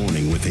of your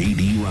morning with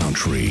AD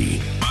Roundtree.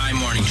 My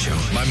morning show.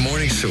 My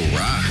morning show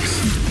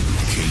rocks.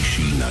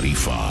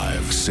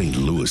 KC95, St.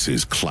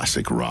 Louis's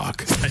classic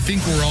rock. I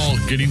think we're all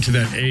getting to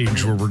that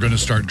age where we're going to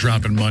start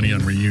dropping money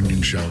on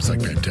reunion shows like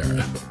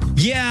Pantera.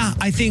 Yeah,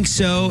 I think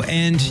so.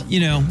 And,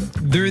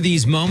 there are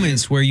these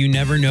moments where you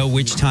never know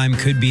which time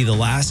could be the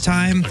last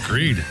time.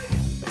 Agreed.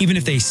 Even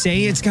if they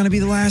say it's going to be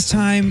the last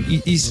time,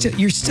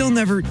 you're still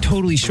never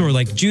totally sure.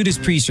 Like Judas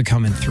Priest are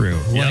coming through.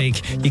 Yep.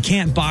 Like you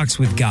can't box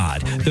with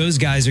God. Those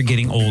guys are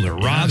getting older.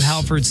 Yes. Rob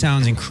Halford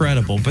sounds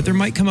incredible, but there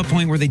might come a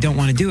point where they don't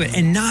want to do it.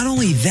 And not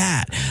only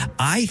that,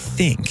 I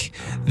think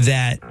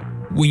that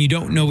when you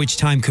don't know which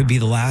time could be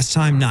the last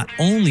time, not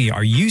only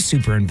are you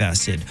super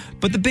invested,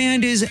 but the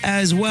band is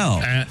as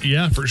well.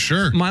 Yeah, for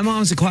sure. My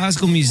mom's a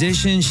classical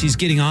musician. She's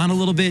getting on a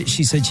little bit.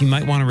 She said she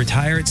might want to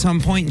retire at some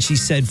point. And she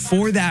said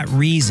for that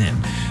reason,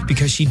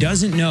 because she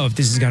doesn't know if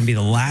this is going to be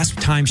the last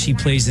time she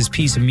plays this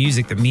piece of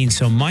music that means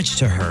so much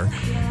to her,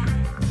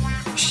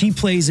 she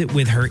plays it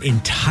with her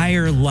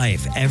entire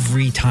life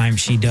every time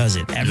she does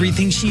it.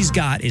 Everything she's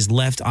got is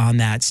left on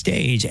that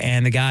stage.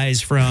 And the guys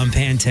from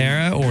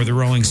Pantera or the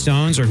Rolling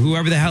Stones or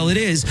whoever the hell it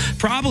is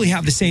probably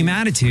have the same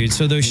attitude.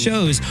 So those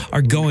shows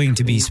are going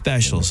to be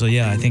special. So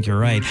yeah, I think you're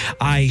right.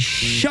 I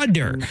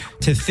shudder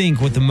to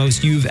think what the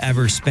most you've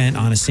ever spent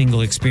on a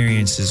single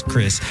experience is,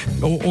 Chris,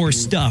 or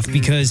stuff,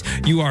 because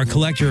you are a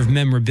collector of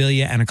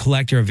memorabilia and a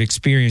collector of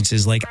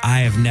experiences like I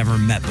have never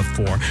met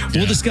before. Yeah.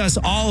 We'll discuss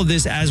all of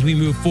this as we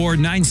move forward.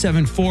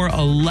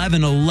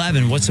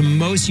 974-1111. What's the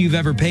most you've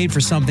ever paid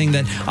for something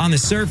that on the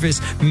surface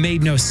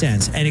made no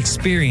sense? An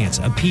experience,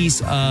 a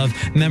piece of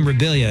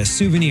memorabilia, a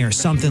souvenir,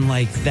 something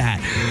like that.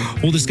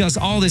 We'll discuss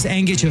all this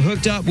and get you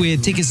hooked up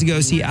with tickets to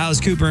go see Alice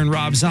Cooper and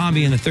Rob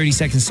Zombie in the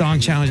 30-second song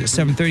challenge at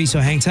 7:30. So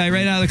hang tight.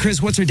 Right now,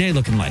 Chris, what's our day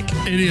looking like?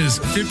 It is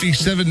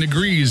 57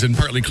 degrees and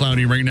partly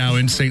cloudy right now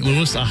in St.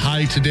 Louis. A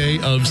high today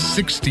of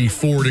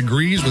 64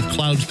 degrees with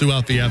clouds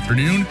throughout the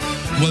afternoon.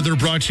 Weather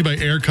brought to you by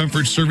Air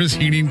Comfort Service,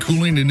 Heating,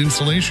 Cooling, and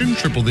Insulation.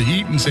 Triple the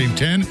heat and save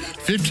 10,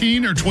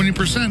 15, or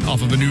 20%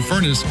 off of a new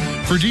furnace.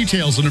 For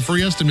details and a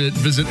free estimate,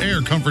 visit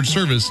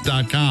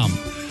aircomfortservice.com.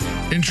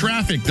 In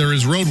traffic, there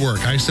is road work.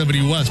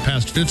 I-70 West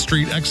past 5th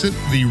Street exit.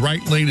 The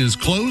right lane is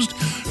closed.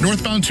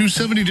 Northbound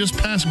 270 just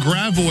past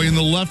Gravois in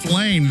the left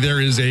lane.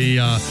 There is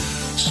a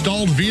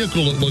stalled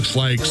vehicle, it looks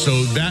like,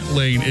 so that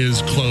lane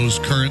is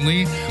closed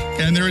currently.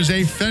 And there is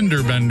a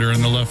fender bender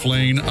in the left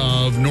lane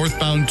of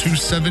northbound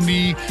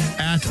 270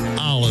 at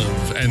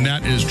Olive. And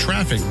that is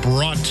traffic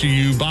brought to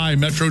you by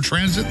Metro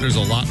Transit. There's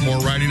a lot more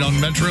riding on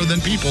Metro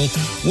than people.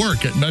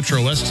 Work at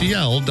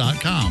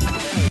metrostl.com.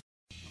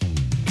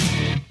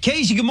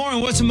 Casey, good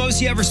morning. What's the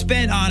most you ever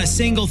spent on a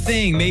single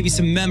thing? Maybe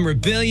some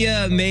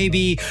memorabilia,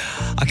 maybe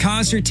a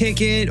concert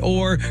ticket,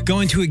 or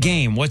going to a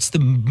game. What's the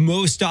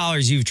most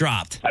dollars you've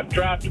dropped? I've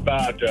dropped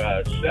about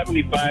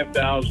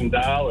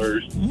 $75,000.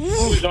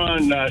 It was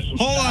on some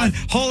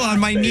Hold on.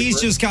 My knees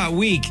just got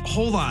weak.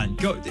 Hold on.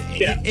 Go.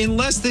 Yeah.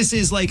 Unless this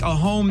is like a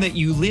home that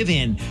you live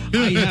in,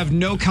 I have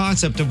no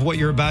concept of what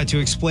you're about to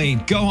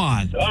explain. Go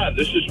on.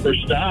 This is for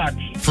stocks.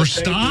 For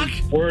stock?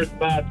 Worth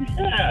about,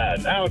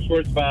 now it's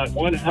worth about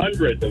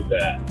 100 of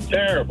that.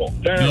 Terrible.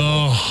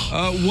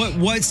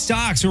 What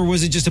stocks, or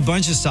was it just a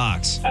bunch of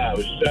stocks? It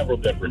was several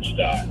different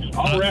stocks.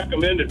 All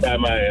recommended by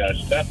my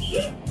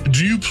stepson.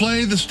 Do you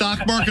play the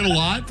stock market a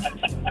lot?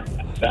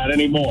 Not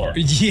anymore.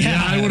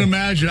 Yeah, I would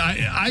imagine.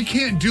 I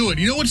can't do it.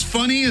 You know what's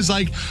funny is,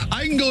 like,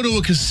 I can go to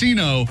a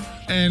casino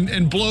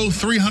and blow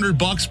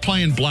 $300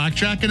 playing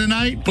blackjack in a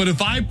night, but if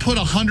I put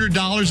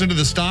 $100 into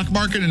the stock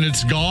market and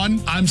it's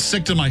gone, I'm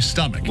sick to my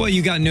stomach. Well,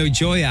 you got no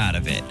joy out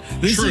of it.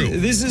 True.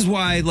 This is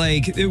why,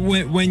 like,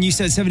 when you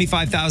said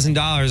 $75,000,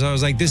 I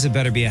was like, this had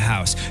better be a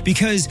house.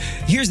 Because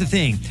here's the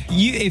thing.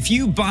 If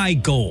you buy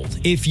gold,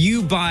 if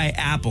you buy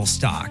Apple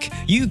stock,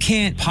 you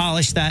can't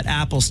polish that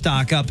Apple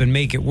stock up and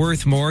make it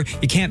worth more.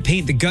 You can't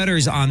paint the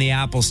gutters on the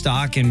Apple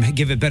stock and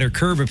give it better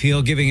curb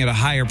appeal, giving it a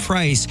higher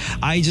price.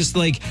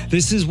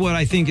 This is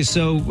what I think is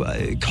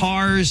so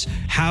cars,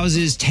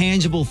 houses,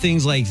 tangible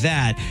things like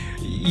that.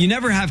 You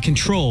never have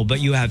control, but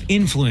you have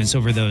influence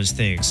over those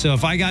things. So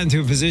if I got into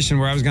a position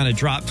where I was going to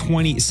drop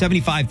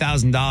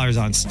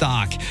 $75,000 on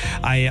stock,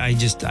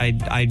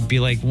 I'd be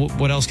like,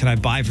 what else can I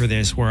buy for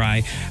this?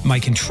 Where my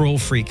control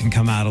freak can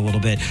come out a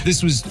little bit.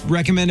 This was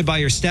recommended by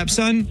your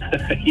stepson?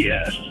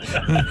 Yes.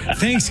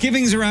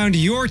 Thanksgiving's around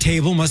your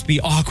table must be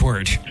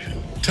awkward.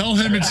 Tell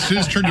him it's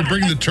his turn to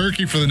bring the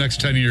turkey for the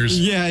next 10 years.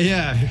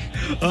 Yeah.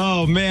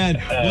 Oh,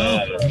 man.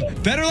 Well,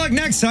 better luck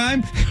next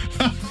time.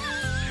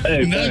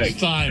 Hey, next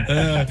time.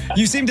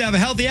 You seem to have a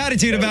healthy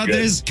attitude about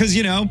this because,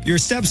 your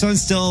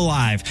stepson's still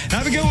alive.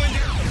 Have a good one.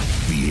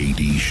 The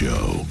AD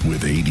Show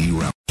with AD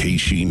Round.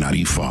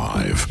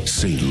 KC95,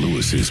 St.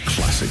 Louis's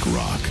classic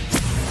rock.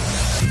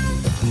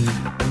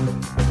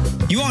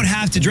 You won't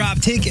have to drop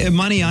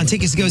money on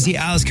tickets to go see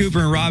Alice Cooper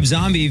and Rob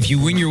Zombie if you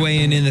win your way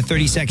in the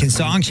 30-second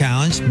song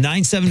challenge.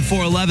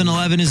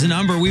 974-1111 is the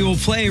number. We will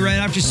play right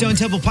after Stone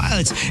Temple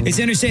Pilots. It's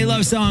Interstate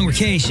Love Song with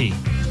Casey.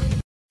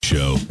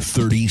 Show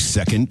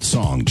 30-second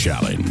song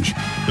challenge.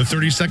 The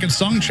 30-second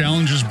song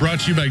challenge is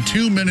brought to you by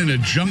 2 Men in a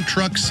Junk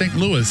Truck St.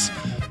 Louis,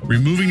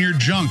 removing your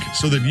junk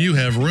so that you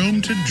have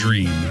room to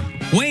dream.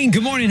 Wayne,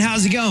 good morning.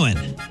 How's it going?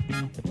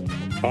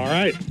 All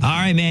right,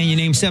 man. You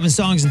name 7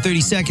 songs in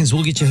 30 seconds.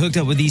 We'll get you hooked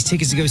up with these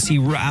tickets to go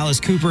see Alice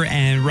Cooper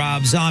and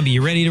Rob Zombie.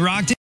 You ready to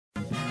rock it?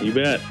 You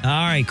bet. All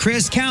right,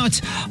 Chris, count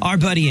our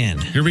buddy in.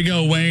 Here we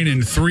go, Wayne.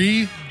 In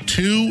 3,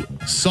 2,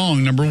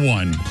 song number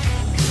 1.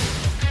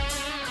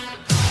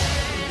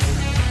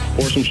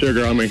 Pour some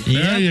sugar on me.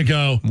 There you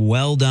go.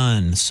 Well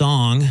done.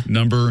 Song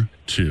number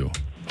 2.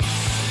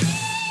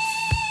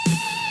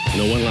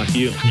 No One Like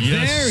You.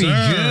 Yes, Very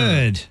sir.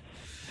 good.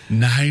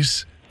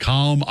 Nice.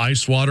 Calm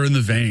ice water in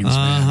the veins,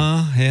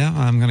 man. Yeah,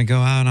 I'm going to go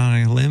out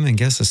on a limb and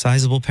guess a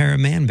sizable pair of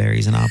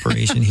manberries in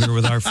operation here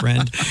with our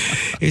friend.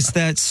 It's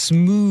that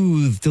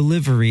smooth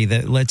delivery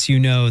that lets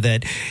you know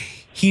that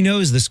he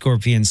knows the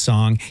Scorpions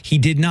song. He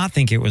did not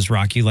think it was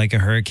Rock You Like a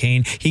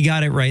Hurricane. He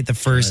got it right the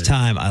first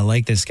time. I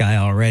like this guy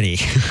already.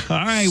 All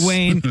right,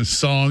 Wayne.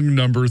 Song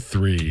number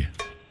 3.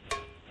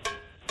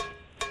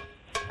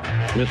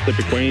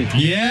 Mississippi Queen.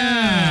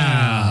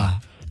 Yeah.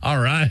 All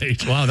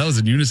right. Wow, that was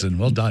in unison.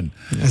 Well done.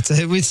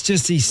 It's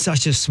just he's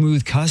such a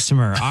smooth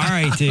customer. All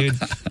right, dude.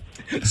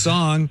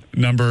 Song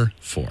number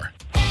 4.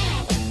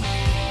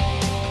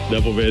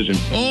 Double Vision.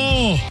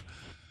 Oh,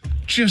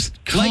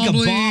 just calmly,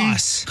 like a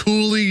boss.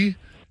 Coolly,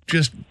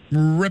 just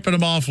ripping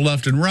them off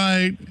left and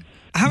right.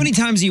 How many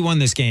times have you won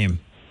this game?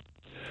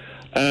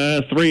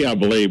 3, I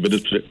believe, but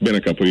it's been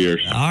a couple of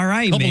years. All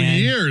right, man.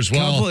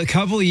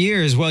 Couple of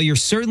years. Well, you're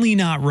certainly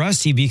not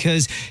rusty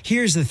because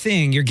here's the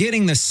thing. You're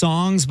getting the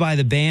songs by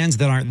the bands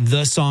that aren't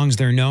the songs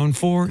they're known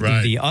for. Right.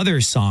 They're the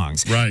other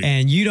songs. Right.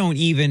 And you don't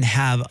even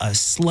have a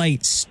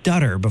slight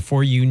stutter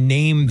before you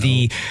name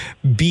the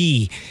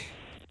B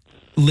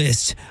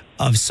list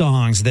of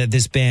songs that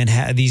these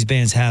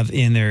bands have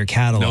in their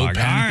catalog.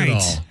 No panic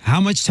at all. How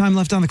much time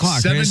left on the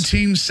clock,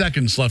 17 Chris?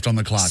 seconds left on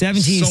the clock.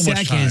 17 so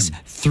seconds. Much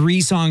time.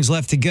 3 songs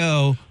left to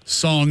go.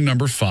 Song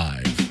number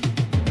 5.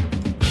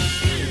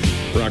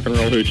 Rock and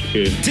Roll Hoochie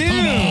Kid. Dude.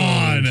 Come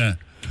on.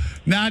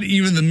 Not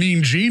even the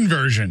Mean Gene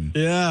version.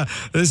 Yeah,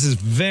 this is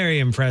very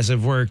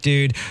impressive work,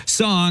 dude.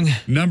 Song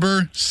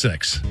number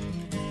 6.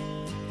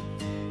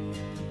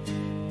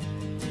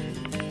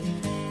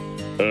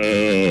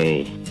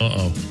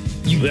 Uh-oh.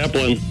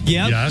 Zeppelin.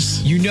 Yep.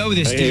 Yes. You know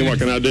this, dude. Hey, what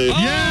can I do?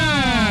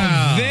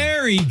 Yeah.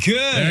 Very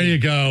good. There you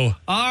go.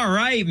 All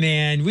right,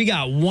 man. We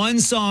got 1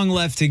 song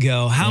left to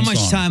go. How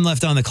much time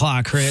left on the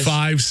clock, Chris?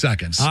 5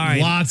 seconds. All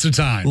right. Lots of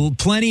time. Well,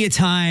 plenty of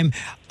time.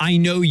 I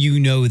know you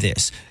know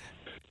this.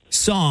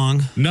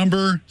 Song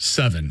number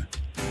 7.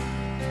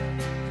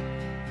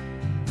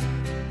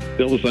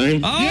 Still the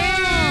same? Oh,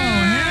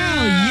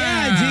 hell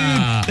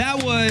yeah, dude.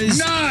 That was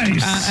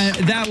nice.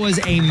 That was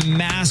a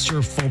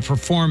masterful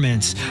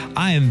performance.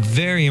 I am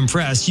very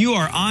impressed. You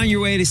are on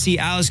your way to see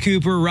Alice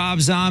Cooper,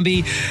 Rob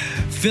Zombie,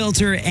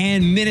 Filter,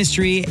 and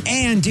Ministry.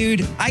 And,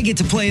 dude, I get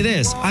to play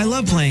this. I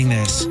love playing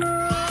this. You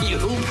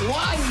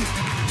won.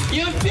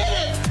 You did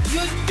it.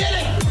 You did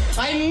it.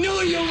 I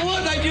knew you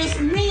would. I just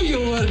knew you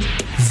would.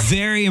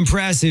 Very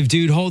impressive,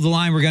 dude. Hold the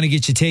line. We're going to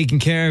get you taken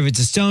care of. It's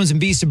the Stones and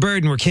Beast of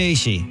Burden. We're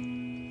Casey.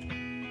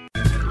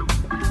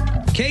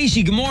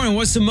 Casey, good morning.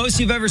 What's the most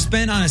you've ever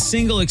spent on a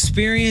single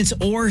experience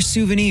or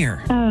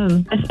souvenir?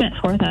 I spent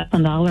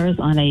 $4,000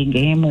 on a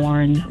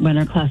game-worn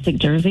Winter Classic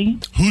jersey.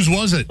 Whose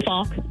was it?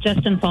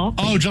 Justin Falk.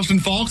 Oh, Justin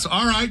Falk's?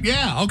 All right,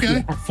 yeah,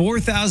 okay. Yeah.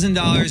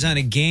 $4,000 on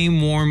a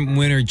game-worn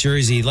winter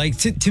jersey. Like,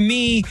 to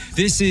me,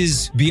 this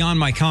is beyond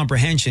my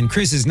comprehension.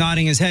 Chris is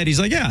nodding his head. He's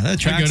like, yeah, that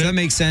tracks. That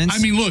makes sense. I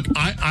mean, look,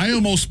 I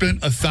almost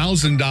spent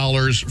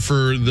 $1,000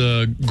 for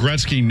the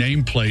Gretzky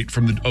nameplate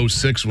from the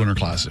 06 Winter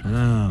Classic.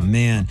 Oh,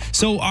 man.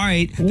 So, all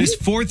right, this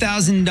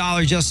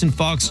 $4,000 Justin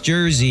Falk's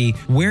jersey,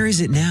 where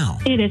is it now?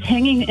 It is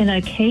hanging in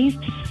a case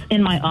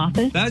in my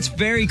office. That's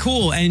very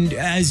cool. And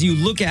as you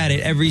look at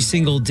it every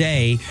single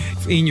day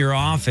in your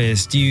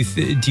office, do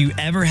you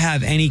ever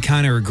have any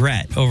kind of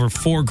regret over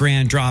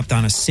 $4,000 dropped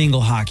on a single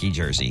hockey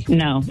jersey?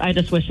 No, I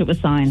just wish it was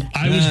signed.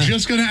 I was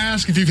just going to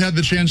ask if you've had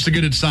the chance to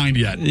get it signed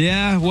yet.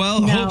 Yeah,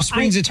 well, hope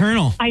springs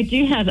eternal. I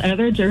do have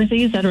other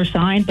jerseys that are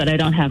signed, but I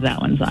don't have that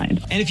one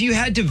signed. And if you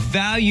had to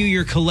value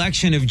your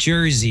collection of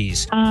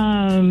jerseys?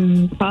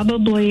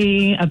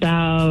 Probably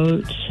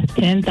about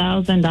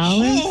 $10,000.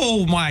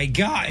 Oh my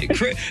God.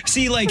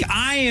 See, like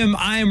I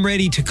am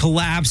ready to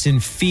collapse in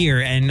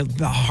fear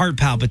and heart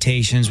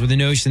palpitations with the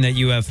notion that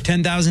you have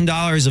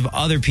 $10,000 of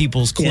other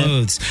people's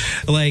clothes.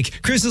 Yeah.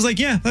 Like Chris is like,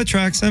 yeah, that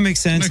tracks. That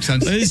makes sense. Makes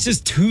sense. It's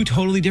just two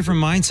totally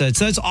different mindsets.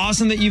 That's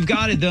awesome that you've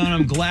got it though, and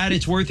I'm glad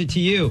it's worth it to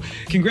you.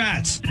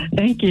 Congrats.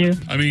 Thank you.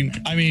 I mean,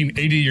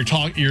 AD,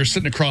 you're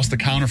sitting across the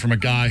counter from a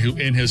guy who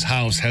in his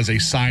house has a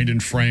signed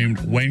and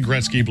framed Wayne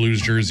Gretzky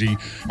Blues jersey,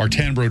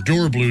 Martin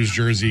Brodeur Blues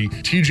jersey,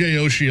 TJ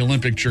Oshie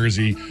Olympic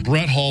jersey,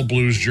 Brett Hall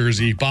Blues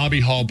jersey,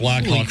 Bobby Hall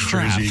Blackhawks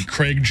jersey,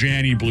 Craig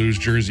Janney Blues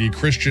jersey,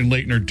 Christian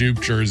Leitner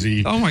Duke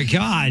jersey. Oh my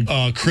God.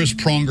 Chris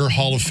Pronger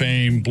Hall of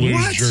Fame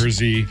Blues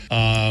jersey,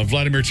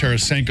 Vladimir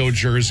Tarasenko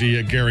jersey,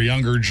 a Gary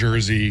Younger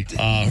jersey,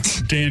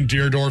 Dan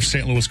Deerdorf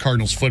St. Louis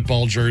Cardinals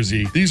football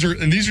jersey. These are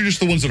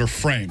just the ones that are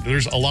framed.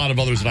 There's a lot of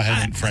others that I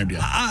haven't framed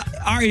yet.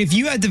 All right, if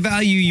you had to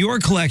value your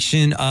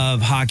collection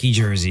of hockey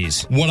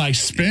jerseys, what I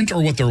spent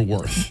or what they're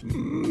worth?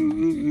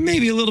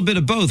 Maybe a little bit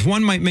of both.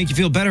 One might make you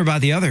feel better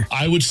about the other.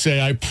 I would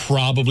say I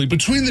probably,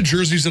 between the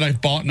jerseys that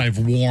I've bought and I've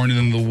worn and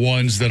then the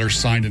ones that are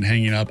signed and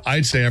hanging up,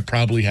 I'd say I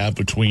probably have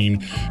between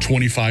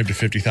 $25,000 to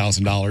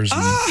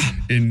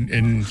 $50,000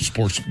 in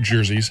sports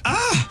jerseys.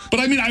 But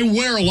I mean, I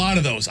wear a lot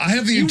of those. I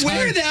have the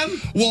entire. You wear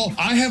them? Well,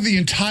 I have the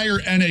entire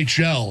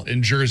NHL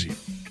in jersey.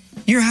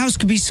 Your house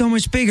could be so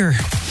much bigger.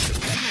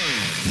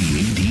 The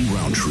AD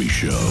Roundtree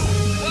Show.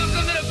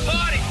 Welcome to the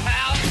party,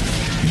 pal.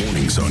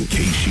 Mornings on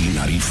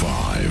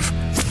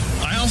KC95.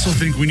 I also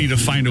think we need to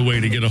find a way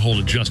to get a hold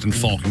of Justin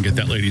Falk and get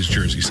that lady's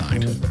jersey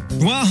signed.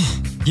 Well,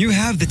 you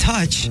have the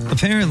touch,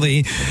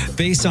 apparently,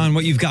 based on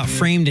what you've got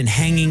framed and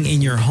hanging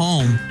in your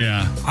home.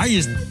 Yeah.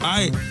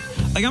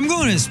 I'm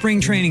going to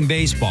spring training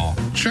baseball.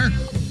 Sure.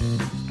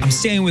 I'm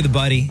staying with a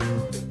buddy.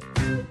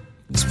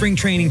 Spring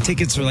training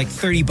tickets are like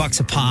 $30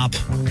 a pop.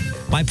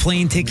 My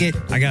plane ticket,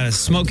 I got a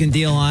smoking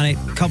deal on it,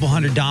 a couple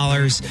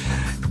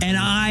 $100. And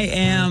I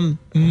am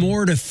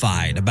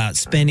mortified about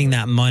spending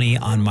that money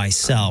on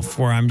myself,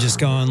 where I'm just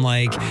going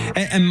like,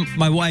 and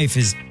my wife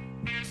is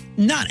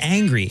not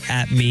angry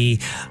at me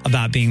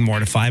about being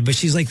mortified, but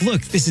she's like,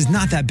 look, this is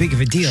not that big of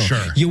a deal.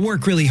 Sure. You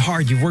work really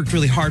hard. You've worked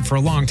really hard for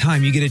a long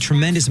time. You get a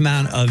tremendous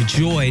amount of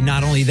joy.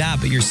 Not only that,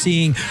 but you're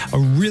seeing a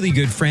really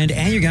good friend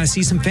and you're going to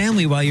see some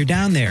family while you're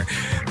down there.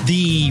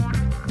 The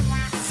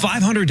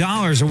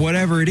 $500 or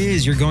whatever it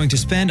is you're going to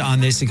spend on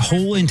this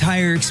whole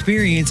entire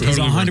experience is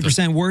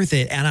 100% worth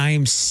it. And I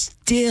am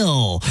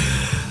still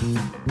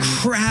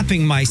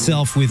crapping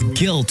myself with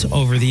guilt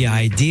over the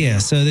idea.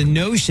 So the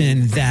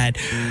notion that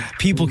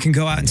people can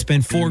go out and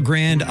spend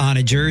 $4,000 on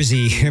a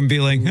jersey and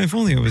be like, if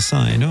only it was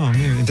signed. Oh,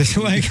 man.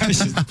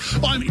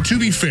 Well, I mean, to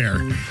be fair,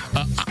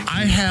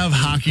 I have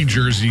hockey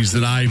jerseys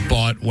that I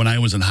bought when I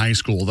was in high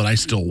school that I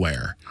still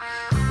wear.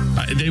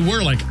 They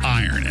wear like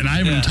iron, and I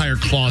have an entire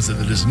closet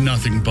that is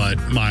nothing but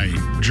my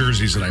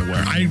jerseys that I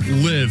wear. I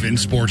live in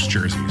sports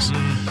jerseys.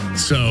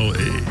 So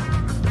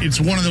it's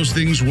one of those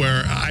things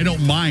where I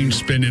don't mind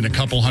spending a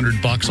couple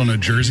 $100 on a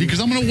jersey because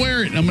I'm going to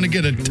wear it and I'm going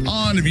to get a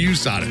ton of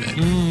use out of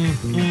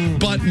it.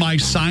 But my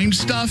signed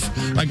stuff,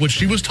 like what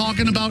she was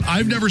talking about,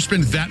 I've never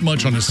spent that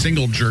much on a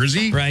single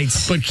jersey. Right.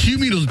 But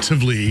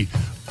cumulatively,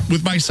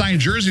 with my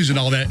signed jerseys and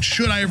all that,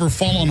 should I ever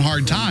fall on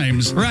hard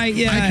times, right?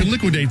 Yeah, I can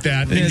liquidate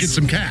that and get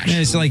some cash.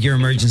 It's like your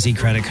emergency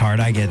credit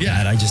card. I get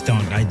that. I just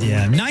don't.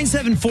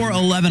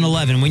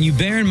 974-1111. When you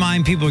bear in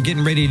mind people are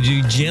getting ready to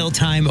do jail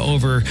time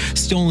over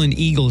stolen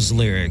Eagles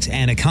lyrics,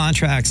 and a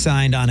contract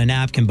signed on a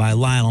napkin by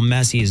Lionel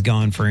Messi is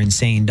going for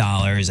insane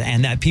dollars,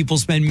 and that people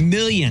spend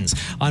millions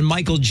on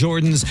Michael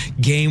Jordan's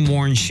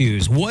game-worn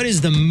shoes. What is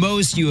the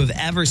most you have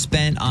ever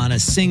spent on a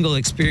single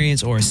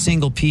experience or a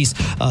single piece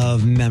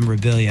of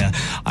memorabilia?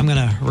 I'm going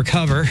to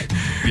recover.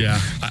 Yeah.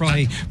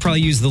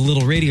 Probably use the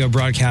little radio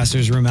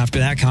broadcaster's room after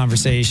that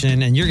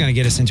conversation, and you're going to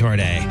get us into our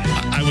day.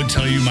 I would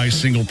tell you my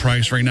single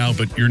price right now,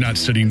 but you're not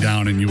sitting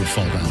down and you would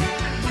fall down.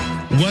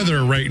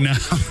 weather right now.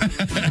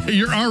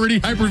 You're already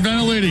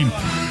hyperventilating.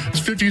 It's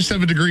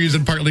 57 degrees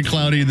and partly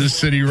cloudy in this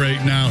city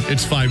right now.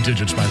 It's 5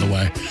 digits, by the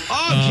way.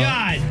 Oh,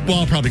 God.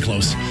 Well, probably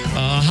close.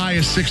 High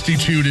is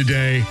 62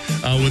 today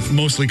with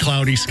mostly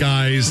cloudy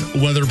skies.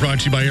 Weather brought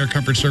to you by Air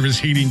Comfort Service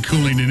Heating,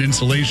 Cooling, and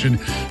Insulation.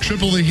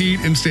 Triple the heat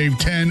and save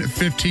 10,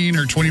 15,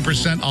 or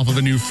 20% off of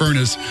a new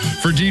furnace.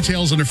 For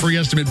details and a free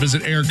estimate,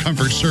 visit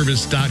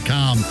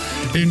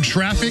aircomfortservice.com. In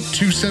traffic,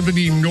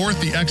 270 north,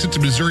 the exit to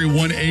Missouri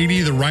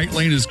 180. The right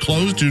lane is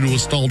closed due to a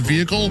stalled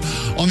vehicle.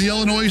 On the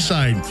Illinois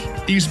side,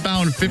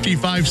 eastbound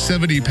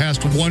 5570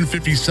 past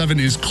 157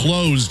 is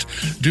closed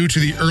due to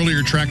the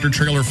earlier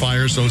tractor-trailer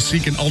fire, so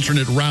seek an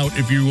alternate route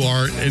if you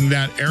are in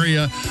that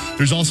area.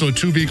 There's also a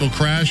two-vehicle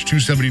crash,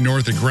 270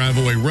 north at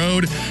Gravaway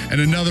Road,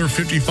 and another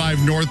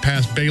 55 north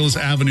past Bayless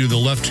Avenue. The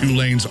left two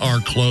lanes are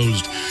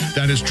closed.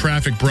 That is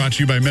traffic brought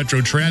to you by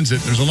Metro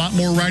Transit. There's a lot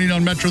more riding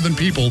on Metro than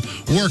people.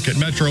 Work at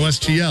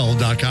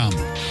metrostl.com.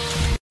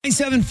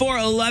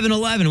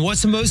 974-1111.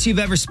 What's the most you've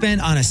ever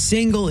spent on a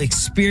single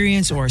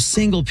experience or a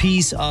single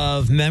piece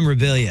of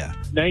memorabilia?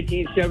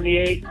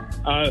 1978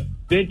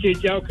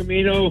 vintage El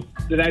Camino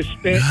that I've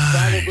spent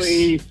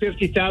probably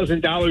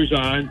 $50,000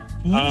 on,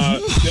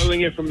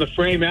 building it from the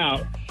frame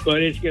out.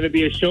 But it's going to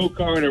be a show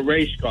car and a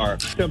race car,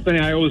 something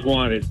I always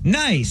wanted.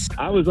 Nice.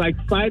 I was like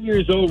 5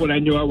 years old when I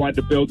knew I wanted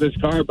to build this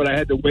car, but I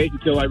had to wait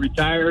until I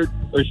retired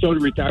or so to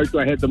retire so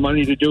I had the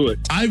money to do it.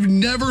 I've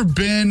never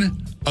been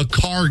a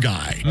car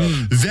guy.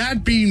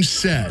 That being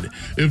said,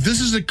 if this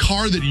is a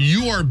car that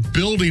you are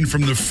building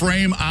from the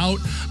frame out,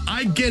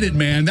 I get it,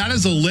 man. That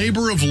is a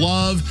labor of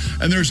love,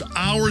 and there's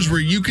hours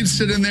where you can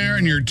sit in there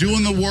and you're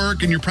doing the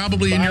work and you're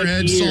probably in your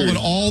head solving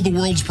all the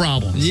world's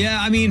problems. Yeah,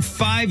 I mean,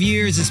 5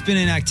 years, it's been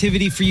an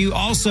activity for you.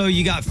 Also,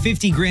 you got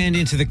 50 grand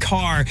into the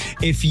car.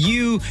 If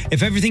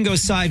everything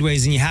goes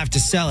sideways and you have to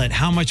sell it,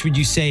 how much would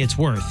you say it's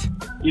worth?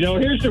 You know,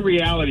 here's the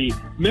reality.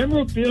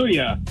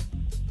 Memorabilia,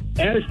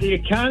 as the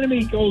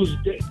economy goes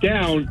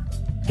down,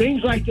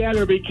 things like that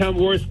are become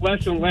worth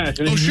less and less.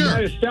 And if you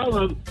try to sell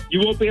them, you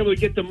won't be able to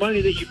get the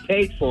money that you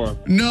paid for them.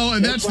 No,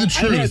 and that's the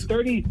truth.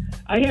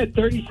 I had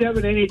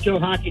 37 NHL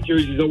hockey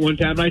jerseys at one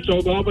time, and I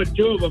sold all but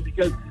 2 of them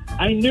because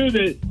I knew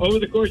that over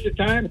the course of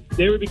time,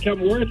 they would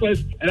become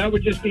worthless, and I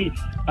would just be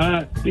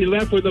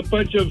left with a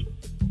bunch of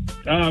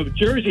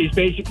jerseys,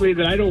 basically,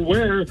 that I don't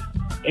wear.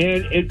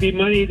 And it'd be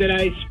money that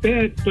I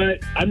spent, but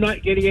I'm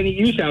not getting any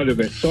use out of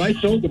it. So I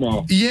sold them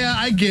all. Yeah,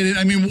 I get it.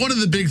 I mean, one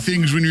of the big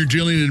things when you're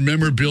dealing in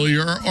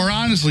memorabilia or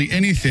honestly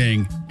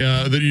anything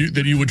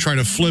that you would try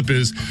to flip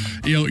is,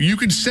 you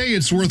can say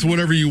it's worth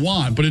whatever you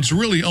want, but it's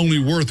really only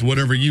worth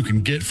whatever you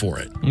can get for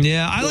it.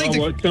 Yeah,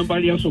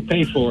 somebody else will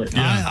pay for it.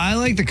 Yeah. I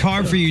like the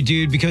car for you,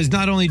 dude, because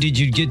not only did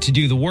you get to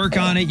do the work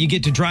on it, you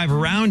get to drive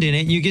around in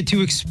it, you get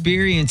to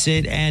experience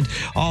it, and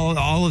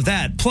all of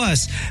that.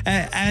 Plus,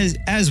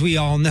 as we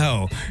all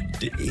know,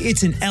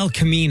 it's an El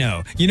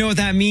Camino. You know what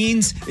that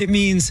means? It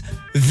means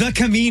the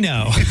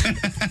Camino.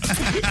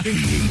 The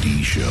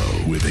AD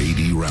Show with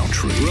AD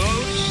Roundtree.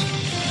 Roads?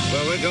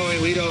 Where we're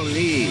going, we don't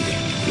need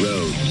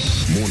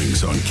roads.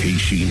 Mornings on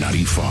KC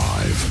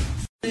 95.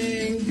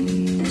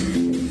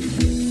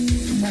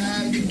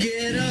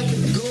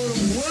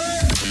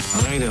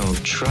 I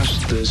don't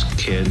trust this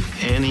kid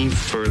any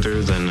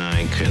further than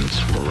I can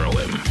throw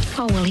him.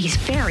 Oh, well, he's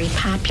very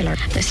popular.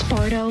 The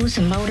sportos,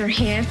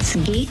 motorheads,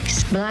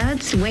 geeks,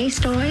 bloods,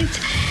 wastoids,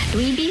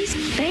 dweebies,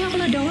 they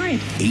all adore him.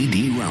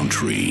 AD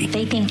Roundtree.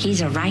 They think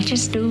he's a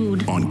righteous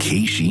dude. On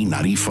KC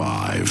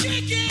 95.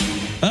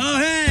 Oh,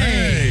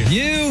 hey,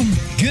 you.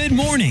 Good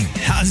morning.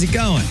 How's it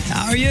going?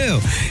 How are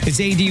you? It's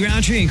AD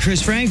Roundtree and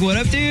Chris Frank. What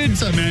up, dude?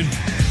 What's up, man?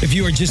 If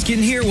you are just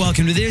getting here,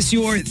 welcome to this,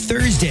 your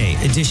Thursday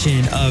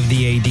edition of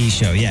the AD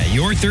Show. Yeah,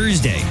 your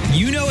Thursday.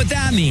 You know what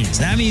that means.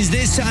 That means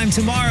this time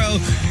tomorrow,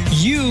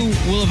 you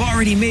will have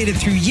already made it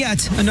through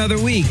yet another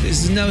week.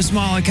 This is no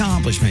small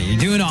accomplishment. You're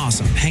doing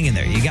awesome. Hang in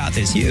there. You got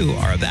this. You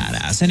are a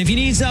badass. And if you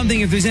need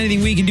something, if there's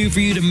anything we can do for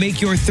you to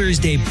make your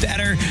Thursday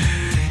better,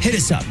 hit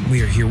us up.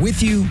 We are here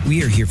with you.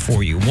 We are here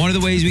for you. One of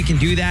the ways we can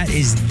do that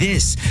is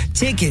this.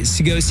 Tickets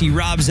to go see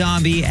Rob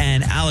Zombie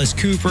and Alice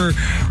Cooper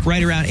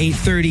right around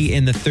 8:30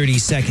 in the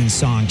 30-second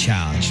song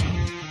challenge.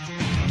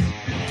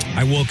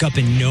 I woke up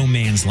in no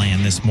man's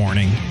land this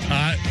morning.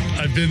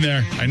 I've been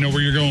there. I know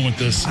where you're going with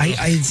this.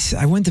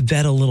 I went to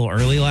bed a little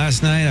early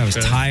last night. I was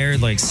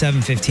tired, like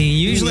 7:15.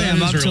 Usually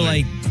I'm up to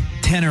like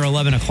 10 or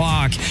 11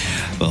 o'clock.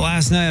 But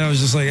last night I was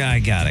just like, I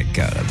gotta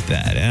go to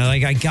bed. And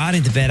I got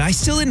into bed. I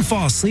still didn't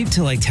fall asleep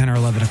till like 10 or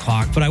 11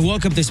 o'clock. But I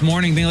woke up this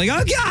morning being like,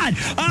 oh God,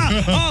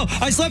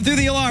 I slept through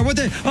the alarm.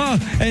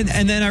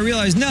 And then I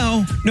realized,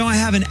 no, I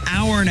have an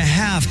hour and a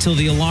half till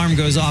the alarm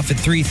goes off at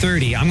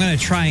 3:30. I'm going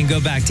to try and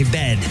go back to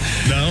bed.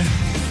 No.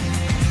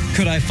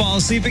 Could I fall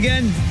asleep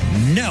again?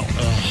 No.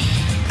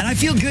 And I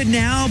feel good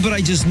now, but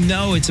I just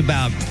know it's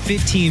about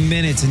 15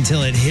 minutes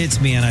until it hits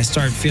me and I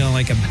start feeling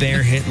like a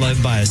bear hit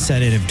led by a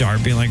sedative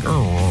dart, being like,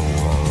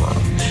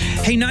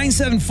 Hey,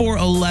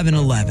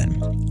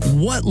 974-1111.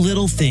 What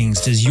little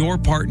things does your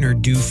partner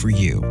do for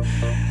you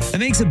that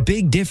makes a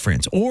big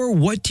difference? Or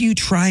what do you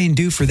try and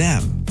do for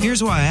them?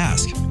 Here's why I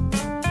ask.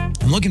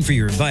 I'm looking for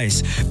your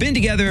advice. Been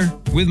together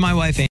with my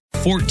wife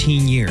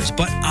 14 years,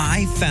 but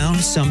I found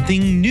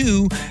something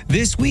new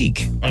this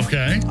week.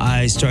 Okay.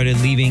 I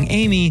started leaving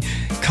Amy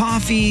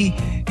coffee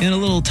in a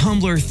little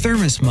tumbler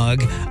thermos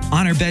mug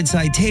on her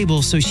bedside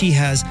table so she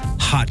has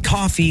hot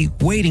coffee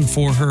waiting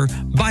for her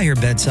by her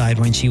bedside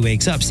when she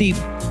wakes up. See,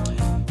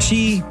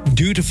 she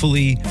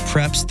dutifully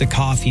preps the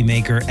coffee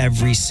maker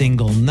every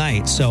single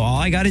night. So all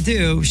I got to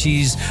do,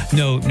 she's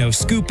no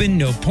scooping,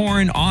 no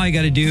pouring. All I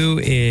got to do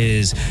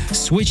is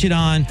switch it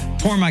on,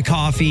 pour my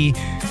coffee,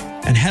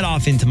 and head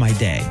off into my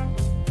day.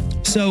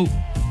 So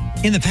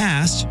in the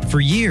past, for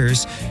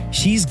years,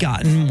 she's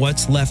gotten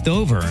what's left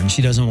over and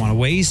she doesn't want to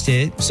waste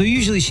it. So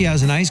usually she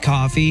has a nice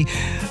coffee,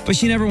 but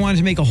she never wanted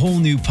to make a whole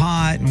new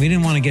pot. And we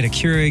didn't want to get a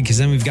Keurig because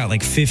then we've got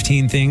like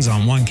 15 things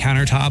on one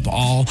countertop,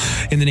 all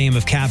in the name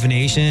of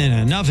caffeination.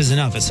 And enough is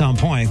enough at some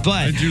point.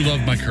 But I do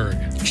love my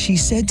Keurig. She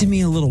said to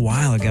me a little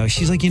while ago,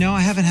 she's like,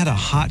 I haven't had a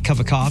hot cup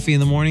of coffee in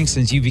the morning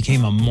since you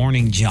became a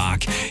morning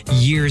jock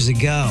years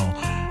ago.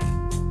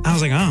 I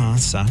was like, oh, that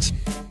sucks.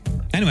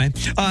 Anyway,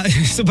 I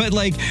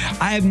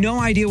have no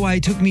idea why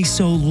it took me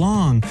so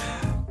long.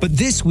 But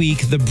this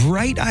week, the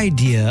bright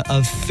idea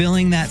of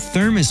filling that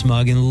thermos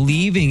mug and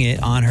leaving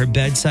it on her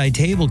bedside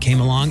table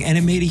came along, and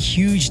it made a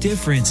huge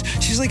difference.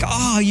 She's like,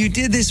 oh, you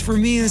did this for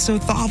me. That's so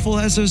thoughtful.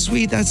 That's so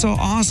sweet. That's so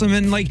awesome.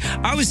 And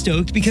I was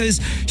stoked because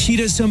she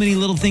does so many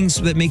little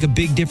things that make a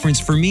big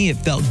difference for me. It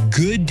felt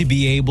good to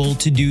be able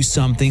to do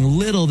something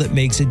little that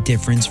makes a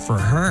difference for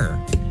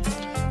her.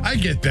 I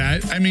get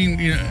that. I mean,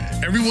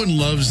 everyone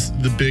loves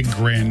the big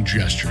grand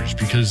gestures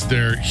because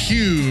they're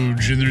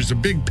huge and there's a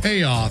big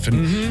payoff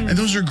and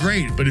those are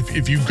great. But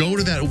if you go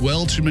to that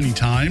well too many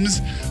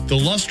times, the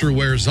luster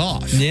wears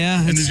off.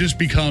 Yeah. And it just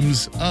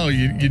becomes, oh,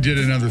 you did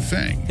another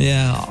thing.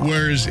 Yeah.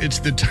 Whereas it's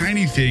the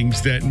tiny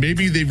things that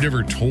maybe they've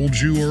never told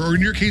you, or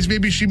in your case,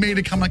 maybe she made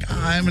it come like,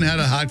 I haven't had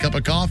a hot cup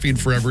of coffee in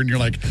forever. And you're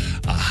like,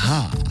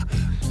 aha.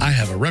 I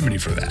have a remedy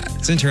for that.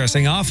 It's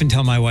interesting. I often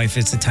tell my wife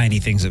it's the tiny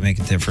things that make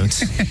a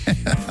difference. and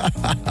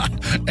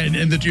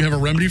that you have a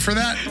remedy for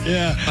that?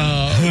 Yeah.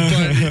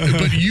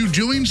 But you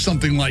doing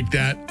something like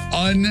that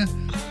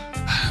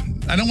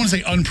I don't want to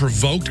say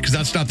unprovoked because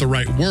that's not the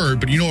right word,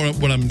 but you know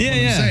what I'm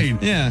saying.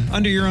 Yeah,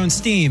 under your own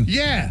steam.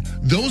 Yeah,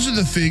 those are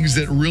the things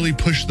that really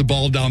push the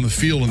ball down the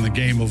field in the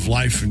game of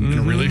life and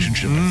a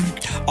relationship.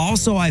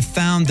 Also, I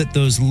found that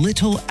those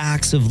little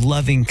acts of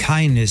loving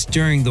kindness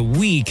during the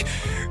week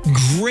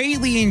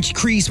greatly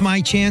increase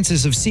my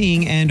chances of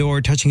seeing and or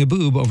touching a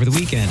boob over the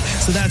weekend.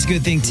 So that's a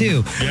good thing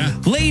too. Yeah.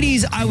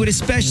 Ladies, I would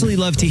especially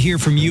love to hear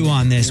from you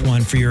on this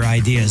one for your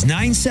ideas.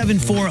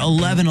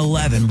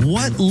 974-1111.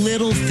 What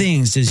little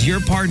things does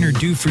your partner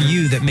do for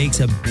you that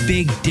makes a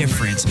big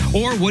difference?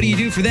 Or what do you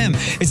do for them?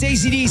 It's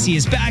AC/DC.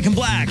 It's Back in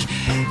Black.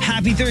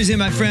 Happy Thursday,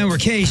 my friend. We're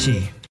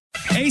Casey.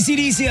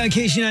 AC/DC on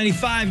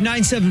KC95.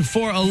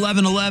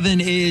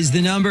 974-1111 is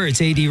the number.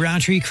 It's AD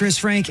Roundtree, Chris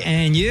Frank,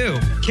 and you.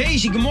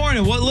 Casey, good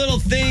morning. What little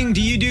thing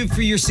do you do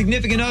for your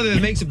significant other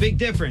that makes a big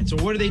difference? Or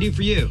what do they do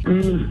for you?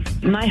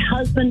 My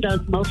husband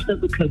does most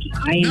of the cooking.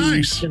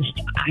 Nice.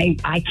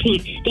 I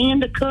can't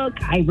stand to cook.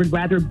 I would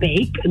rather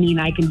bake. I mean,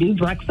 I can do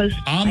breakfast.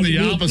 I'm the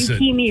opposite.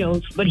 Key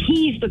meals, but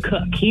he's the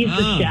cook. He's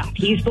the chef.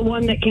 He's the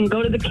one that can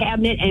go to the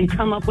cabinet and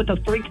come up with a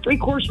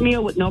three-course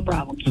meal with no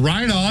problems.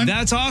 Right on.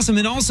 That's awesome.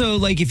 And also,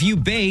 if you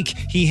bake,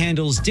 he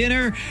handles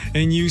dinner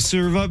and you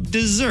serve up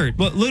dessert.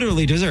 Well,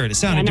 literally dessert. It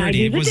sounded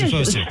dirty. It wasn't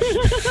supposed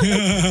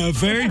to.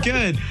 Very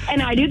good.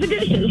 And I do the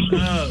dishes.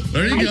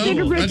 There you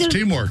go. That's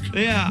teamwork.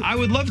 Yeah, I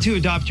would love to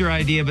adopt your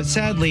idea, but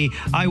sadly,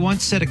 I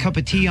once set a cup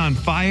of tea on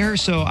fire,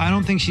 so I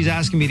don't think she's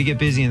asking me to get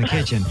busy in the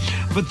kitchen.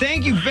 But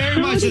thank you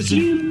very much.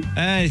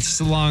 It's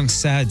a long,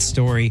 sad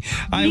story.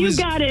 You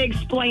got to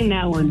explain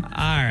that one. All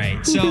right.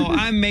 So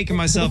I'm making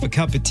myself a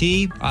cup of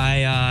tea.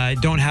 I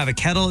don't have a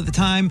kettle at the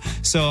time,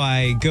 so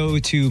I go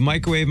to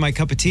microwave my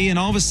cup of tea, and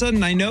all of a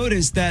sudden I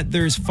notice that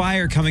there's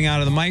fire coming out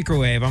of the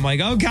microwave. I'm like,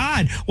 oh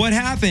God, what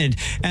happened?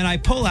 And I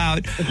pull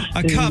out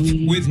a cup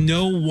with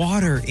no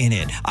water in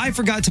it. I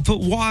forgot to put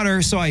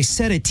water, so I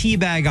set a tea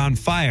bag on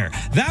fire.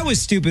 That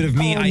was stupid of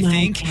me, I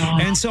think.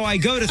 God. And so I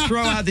go to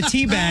throw out the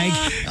tea bag,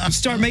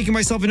 start making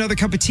myself another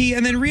cup of tea,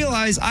 and then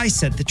realize I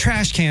set the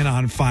trash can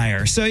on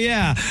fire. So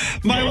yeah,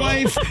 my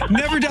wife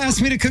never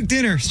asked me to cook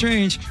dinner.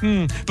 Strange.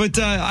 But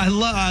I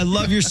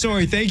love your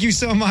story. Thank you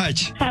so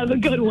much. Have a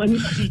good one.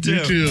 You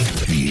too.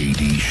 The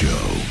AD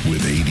Show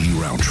with AD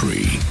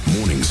Roundtree.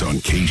 Mornings on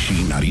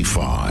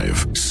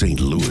KC95, St.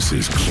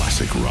 Louis's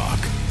classic rock.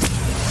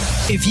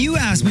 If you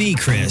ask me,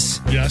 Chris,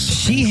 yes,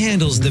 she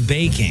handles the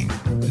baking.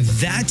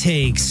 That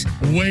takes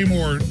way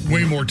more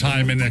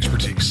time and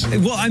expertise.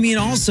 Well, I mean,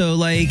 also,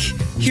 like,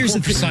 here's the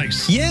thing.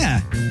 Precise.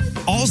 Yeah.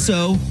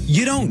 Also,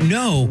 you don't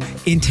know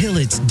until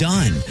it's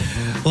done.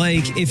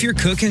 Like, if you're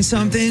cooking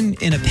something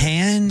in a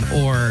pan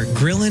or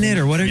grilling it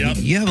or whatever,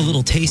 you have a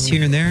little taste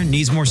here and there.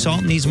 Needs more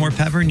salt, needs more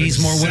pepper,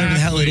 needs more whatever the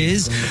hell it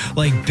is.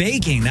 Like,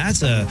 baking,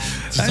 that's a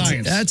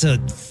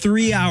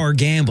 3-hour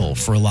gamble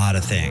for a lot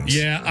of things.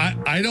 Yeah,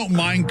 I don't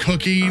mind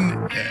cooking.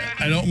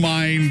 I don't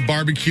mind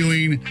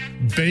barbecuing.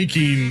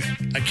 Baking,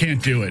 I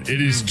can't do it.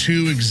 It is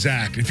too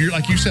exact. If you're,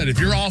 like you said, if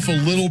you're off a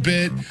little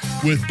bit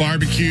with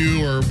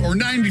barbecue or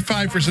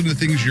 95% of the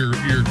things you're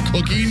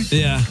cooking,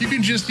 you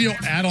can just,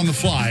 add on the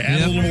fly.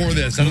 Add a little more of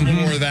this, add a little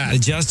more of that.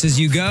 Adjust as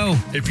you go.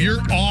 If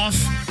you're off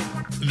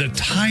the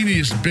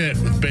tiniest bit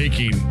with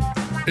baking,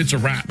 it's a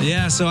wrap.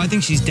 Yeah, so I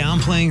think she's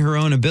downplaying her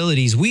own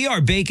abilities. We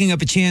are baking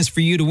up a chance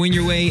for you to win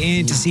your way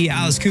in to see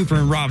Alice Cooper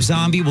and Rob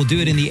Zombie. We'll do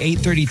it in the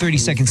 8:30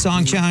 30-second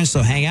song challenge,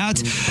 so hang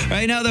out.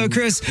 Right now, though,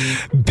 Chris,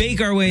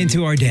 bake our way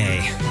into our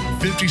day.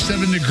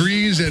 57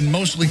 degrees and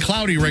mostly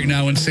cloudy right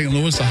now in St.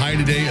 Louis. A high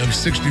today of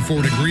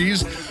 64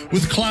 degrees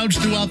with clouds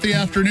throughout the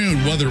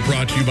afternoon. Weather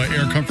brought to you by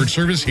Air Comfort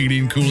Service,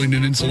 heating, cooling,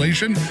 and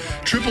insulation.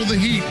 Triple the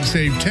heat and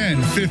save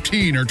 10,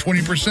 15, or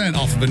 20%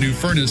 off of a new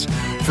furnace.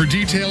 For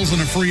details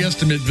and a free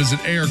estimate, visit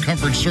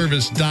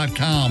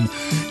aircomfortservice.com.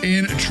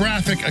 In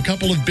traffic, a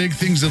couple of big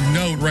things of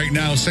note right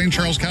now. St.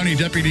 Charles County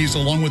deputies,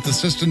 along with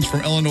assistance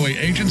from Illinois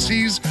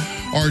agencies,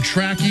 are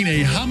tracking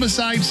a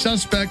homicide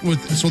suspect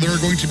so there are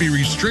going to be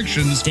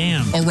restrictions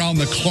around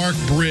the Clark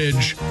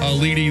Bridge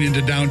leading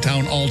into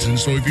downtown Alton.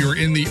 So if you're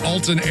in the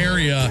Alton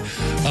area,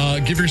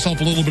 give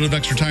yourself a little bit of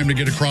extra time to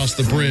get across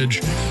the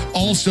bridge.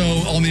 Also,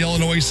 on the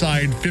Illinois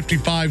side,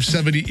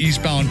 5570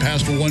 eastbound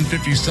past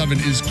 157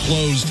 is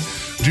closed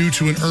due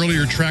to an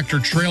earlier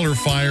tractor-trailer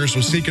fire,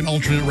 so seek an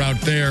alternate route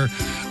there.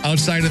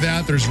 Outside of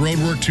that, there's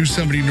roadwork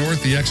 270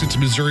 north, the exit to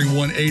Missouri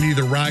 180.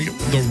 The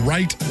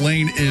right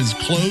lane is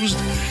closed,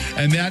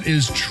 and that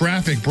is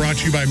traffic brought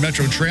to you by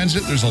Metro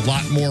Transit. There's a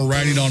lot more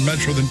riding on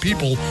Metro than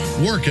people.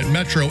 Work at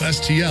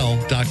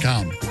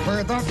metrostl.com.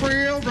 We're the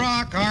Real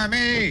Rock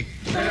Army.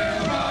 Real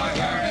Rock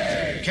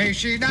Army.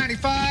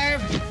 KC95.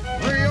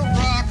 Real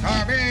Rock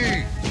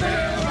Army.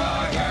 Real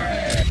Rock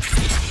Army.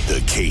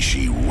 The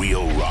KC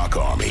Real Rock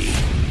Army.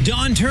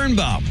 Don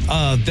Turnbow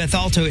of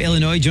Bethalto,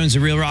 Illinois, joins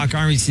the Real Rock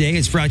Army today.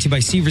 It's brought to you by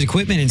Seavers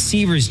Equipment and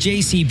Seavers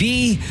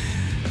JCB.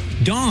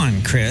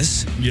 Dawn,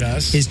 Chris,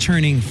 is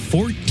turning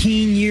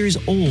 14 years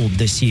old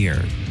this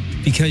year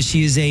because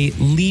she is a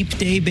leap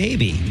day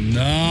baby. Nice.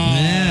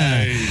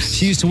 Yeah.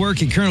 She used to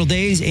work at Colonel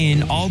Days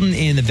in Alton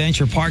in the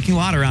Venture parking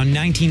lot around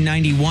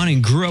 1991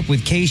 and grew up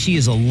with Casey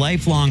as a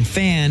lifelong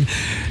fan.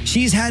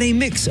 She's had a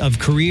mix of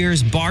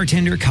careers: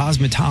 bartender,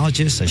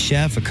 cosmetologist, a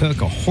chef, a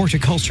cook, a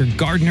horticulture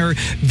gardener,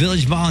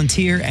 village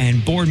volunteer,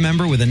 and board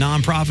member with a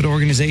nonprofit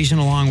organization,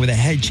 along with a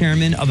head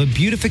chairman of a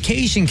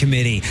beautification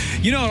committee.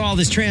 You know what all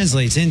this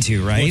translates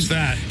into, right? What's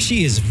that?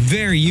 She is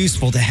very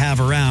useful to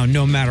have around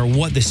no matter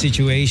what the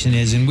situation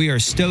is, and we are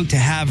stoked to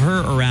have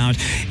her around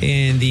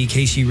in the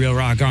KC Real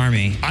Rock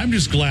Army. I'm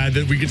just glad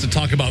that we get to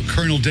talk about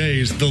Colonel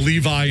Days, the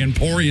Levi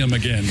Emporium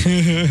again.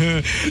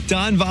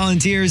 Dawn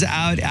volunteers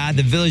out at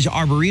the Village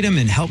Arboretum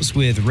and helps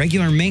with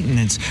regular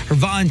maintenance. Her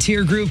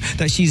volunteer group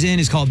that she's in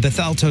is called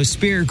Bethalto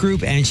Spirit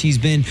Group, and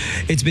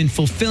it's been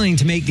fulfilling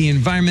to make the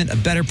environment a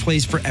better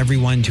place for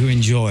everyone to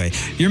enjoy.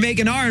 You're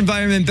making our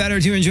environment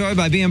better to enjoy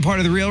by being part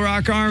of the Real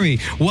Rock Army.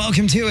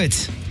 Welcome to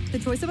it. The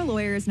choice of a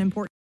lawyer is an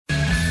important...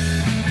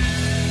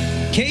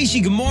 Casey,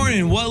 good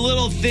morning. What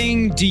little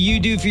thing do you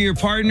do for your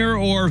partner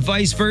or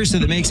vice versa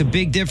that makes a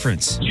big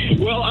difference?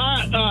 Well,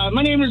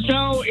 my name is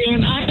Joe,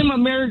 and I am a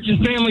marriage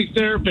and family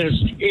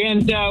therapist.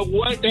 And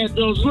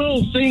those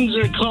little things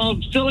are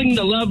called filling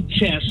the love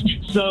chest.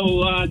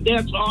 So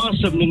that's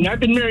awesome. And I've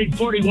been married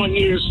 41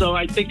 years, so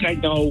I think I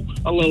know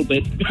a little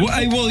bit.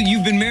 Well,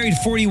 you've been married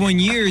 41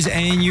 years,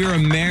 and you're a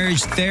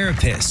marriage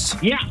therapist.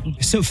 Yeah.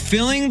 So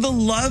filling the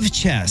love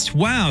chest.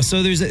 Wow.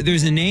 So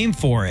there's a name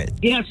for it.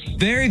 Yes.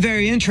 Very,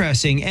 very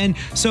interesting. And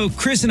so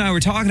Chris and I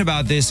were talking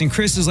about this, and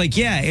Chris is like,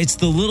 yeah, it's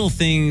the little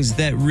things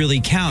that really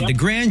count. Yep. The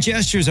grand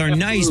gestures are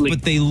nice,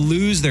 but they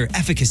lose their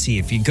efficacy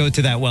if you go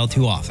to that well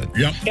too often.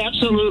 Yep.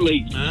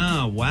 Absolutely.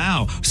 Oh,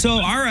 wow. So,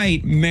 all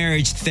right,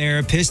 marriage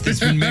therapist that's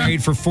been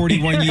married for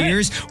 41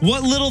 years,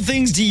 what little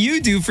things do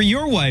you do for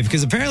your wife?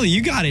 Because apparently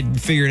you got it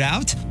figured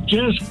out.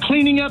 Just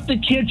cleaning up the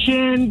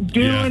kitchen,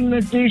 doing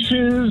the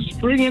dishes,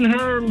 bringing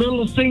her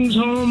little things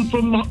home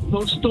from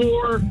the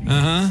store.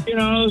 Uh-huh. You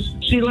know,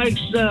 she likes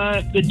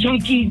the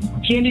chunky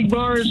candy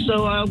bars,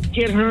 so I'll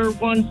get her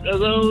one of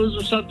those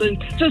or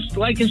something. Just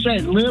like I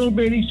said, little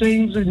bitty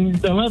things and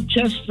the love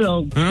chest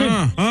filled.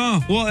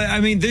 Well,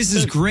 I mean, this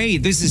is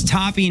great. This is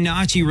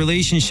toppy-notchy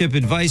relationship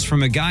advice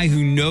from a guy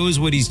who knows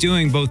what he's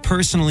doing, both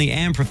personally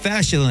and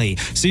professionally.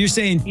 So you're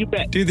saying,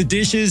 do the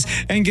dishes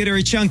and get her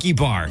a chunky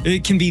bar.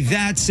 It can be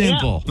that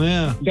simple.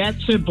 Yeah. That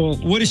simple.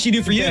 What does she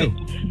do for you?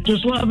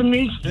 Just loving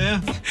me. Yeah.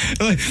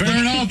 Fair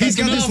enough. He's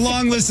got enough. this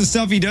long list of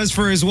stuff he does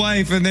for his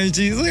wife, and then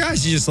she's like,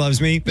 she just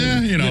loves me.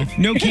 Yeah, you know.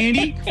 No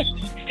candy?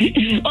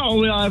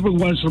 Oh, well, every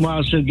once in a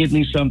while she'll get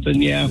me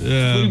something, yeah.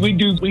 We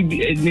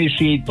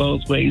initiate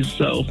both ways,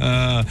 so.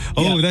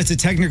 That's a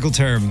technical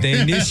term. They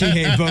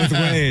initiate both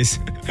ways.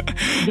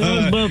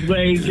 Both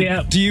ways,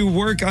 yeah. Do you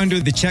work under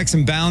the checks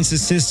and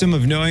balances system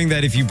of knowing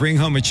that if you bring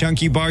home a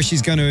chunky bar,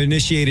 she's going to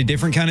initiate a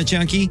different kind of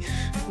chunky?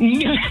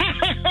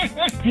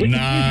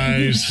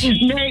 Nice.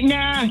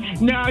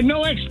 Nah,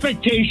 no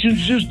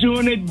expectations, just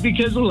doing it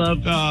because of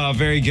love. Oh,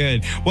 very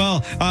good.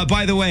 Well,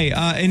 by the way,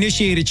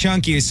 initiate a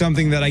chunky is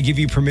something that I give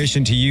you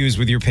permission to use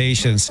with your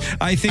patients.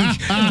 I think...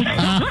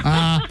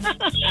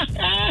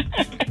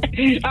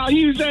 I'll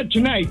use that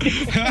tonight.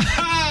 Perfect.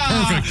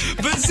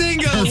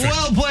 Bazinga.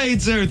 Well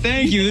played, sir.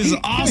 Thank you. This is an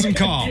awesome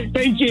call.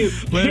 Thank you.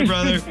 Later,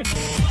 brother.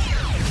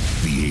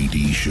 The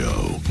AD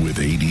Show with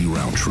AD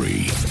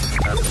Roundtree.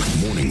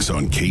 Mornings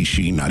on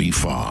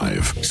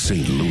KC95,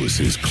 St.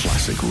 Louis's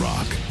classic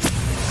rock.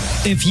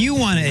 If you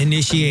want to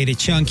initiate a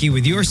chunky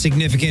with your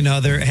significant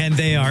other and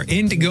they are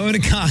into going to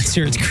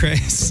concerts,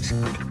 Chris,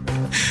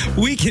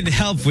 we can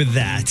help with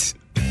that.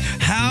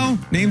 How?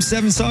 Name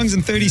 7 songs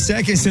in 30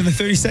 seconds in the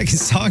 30-second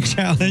song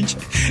challenge,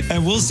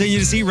 and we'll send you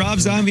to see Rob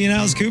Zombie and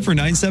Alice Cooper.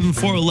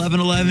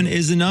 974-1111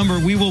 is the number.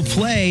 We will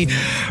play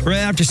right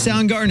after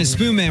Soundgarden and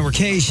Spoon Man. We're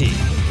Casey.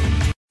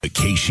 The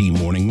KC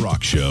Morning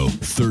Rock Show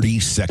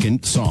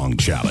 30-second song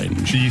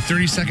challenge. The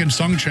 30-second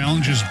song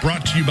challenge is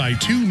brought to you by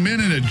 2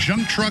 Men in a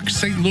Junk Truck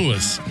St.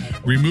 Louis,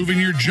 removing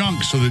your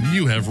junk so that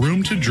you have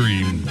room to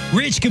dream.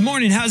 Rich, good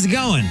morning. How's it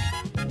going?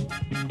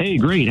 Hey,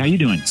 great. How you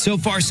doing? So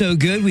far, so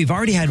good. We've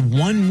already had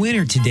one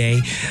winner today.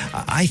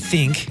 I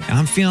think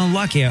I'm feeling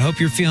lucky. I hope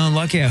you're feeling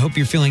lucky. I hope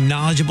you're feeling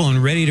knowledgeable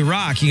and ready to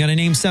rock. You got to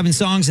name 7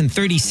 songs in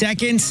 30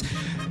 seconds.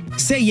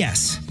 Say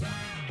yes.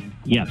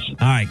 Yes.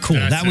 All right, cool.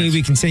 That way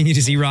we can send you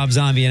to see Rob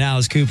Zombie and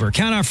Alice Cooper.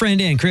 Count our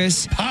friend in,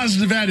 Chris.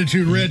 Positive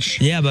attitude,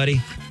 Rich. Yeah,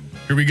 buddy.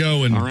 Here we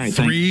go in All right,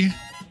 3,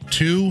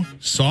 2,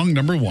 song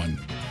number 1.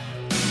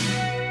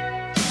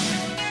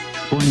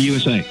 Born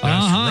USA. That's right.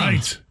 I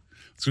was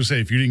going to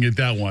say, if you didn't get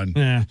that one,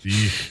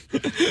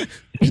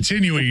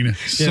 continuing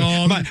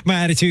song.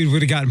 My attitude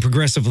would have gotten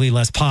progressively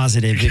less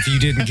positive if you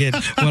didn't get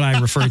what I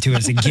refer to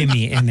as a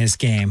gimme in this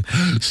game.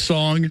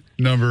 Song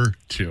number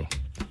 2.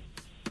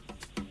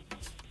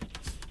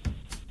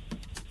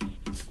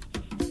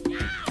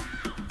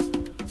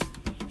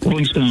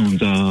 Rolling Stones,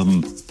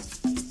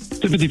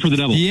 Sympathy for the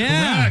Devil.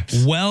 Yeah. Correct.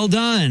 Well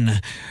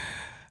done.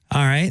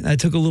 All right. That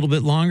took a little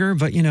bit longer,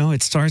 but you know,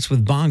 it starts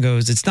with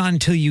bongos. It's not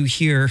until you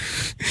hear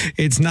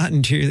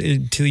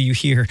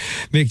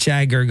Mick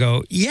Jagger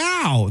go,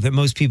 yow, that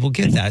most people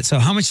get that. So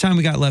how much time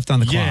we got left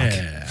on the clock?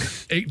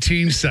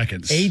 18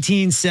 seconds.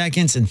 18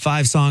 seconds and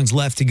 5 songs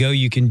left to go.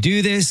 You can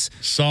do this.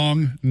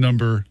 Song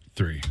number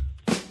 3.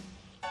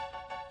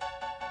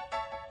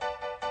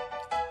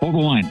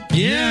 Overline.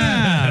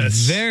 Yeah. Yes.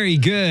 Very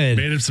good.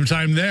 Made up some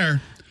time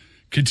there.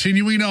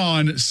 Continuing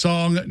on,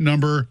 song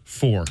number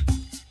 4.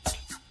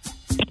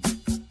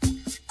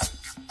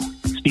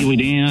 Steely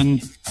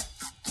Dan.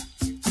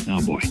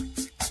 Oh, boy.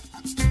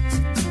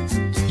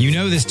 You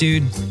know this,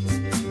 dude.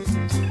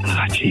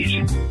 Ah,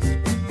 jeez.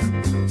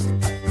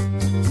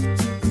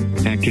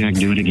 Jack,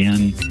 do it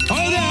again.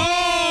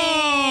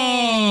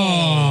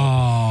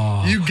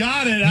 You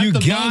got it at You the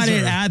got buzzer.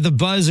 it at the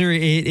buzzer.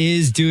 It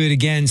is Do It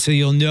Again, so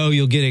you'll know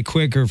you'll get it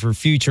quicker for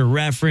future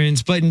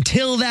reference. But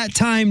until that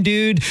time,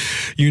 dude,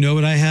 you know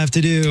what I have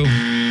to do.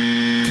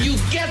 You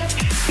get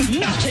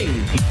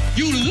nothing.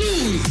 You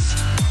lose.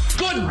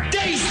 Good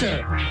day,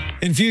 sir.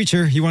 In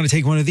future, you want to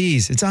take one of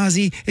these. It's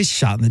Ozzy. It's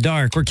Shot in the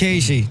Dark. We're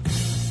Casey.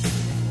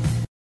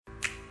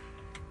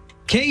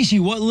 Casey,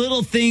 what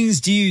little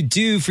things do you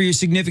do for your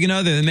significant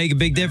other that make a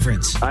big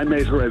difference? I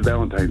made her a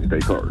Valentine's Day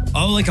card.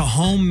 Oh, like a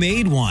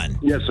homemade one?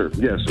 Yes, sir.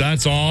 Yes, sir.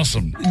 That's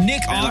awesome.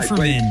 Nick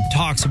Offerman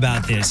talks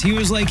about this. He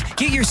was like,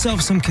 get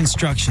yourself some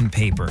construction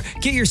paper.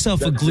 Get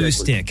yourself a glue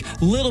stick,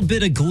 a little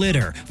bit of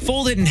glitter,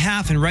 fold it in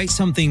half and write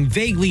something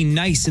vaguely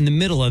nice in the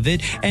middle of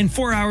it, and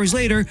 4 hours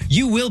later,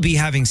 you will be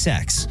having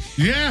sex.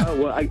 Yeah. Oh,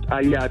 well, and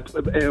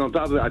on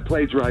top of it, I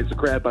plagiarized the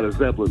crap out of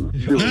Zeppelin.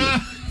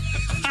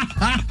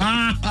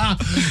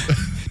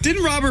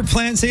 Didn't Robert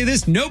Plant say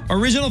this? Nope.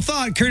 Original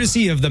thought,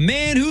 courtesy of the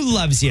man who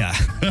loves ya.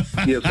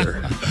 Yes,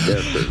 sir.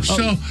 Yes, sir.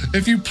 So,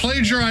 if you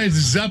plagiarized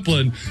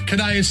Zeppelin,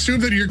 can I assume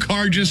that your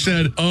card just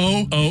said,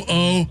 oh.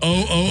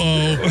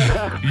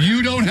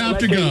 You don't have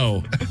to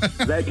go.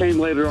 That came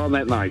later on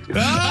that night.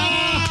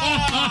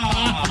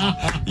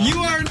 You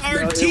are an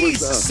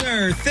artiste,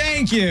 sir.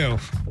 Thank you.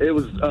 It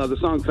was the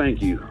song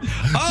 "Thank You."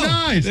 Oh,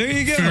 nice. There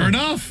you go. Fair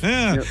enough.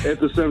 Yeah. If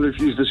the sun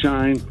refused to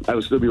shine, I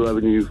would still be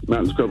loving you.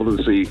 Mountains crumble to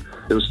the sea.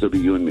 It would still be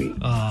you and me.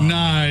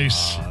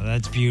 Nice. Oh,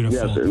 that's beautiful.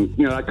 Yes,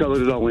 and I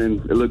colored it all in.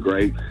 It looked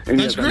great. And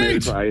That's yes, I made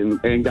it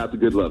cry and got the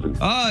good loving.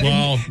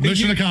 Well,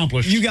 mission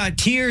accomplished. You got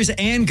tears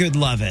and good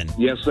loving.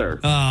 Yes, sir.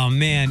 Oh,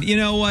 man. You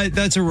know what?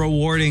 That's a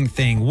rewarding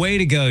thing. Way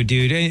to go,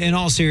 dude. In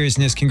all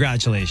seriousness,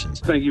 congratulations.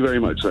 Thank you very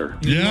much, sir.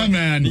 Yeah,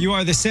 man. You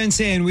are the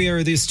sensei, and we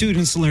are the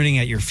students learning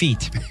at your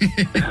feet.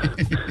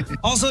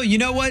 Also, you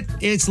know what?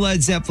 It's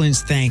Led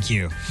Zeppelin's Thank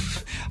You.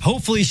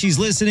 Hopefully she's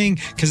listening,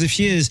 because if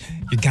she is,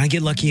 you're going to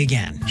get lucky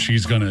again.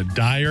 She's going to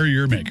dire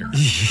your maker.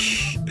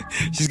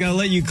 She's going to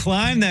let you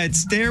climb that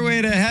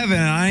stairway to heaven.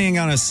 I ain't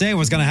going to say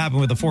what's going to happen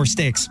with the 4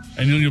 stakes.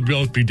 And then you'll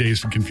both be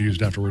dazed and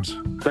confused afterwards.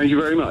 Thank you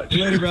very much.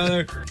 Later,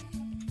 brother.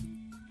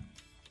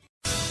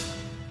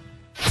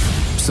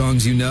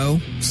 Songs you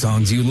know,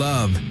 songs you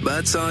love,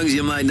 but songs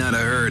you might not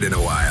have heard in a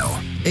while.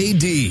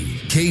 AD,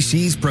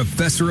 Keishi's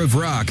Professor of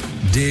Rock,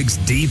 digs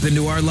deep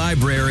into our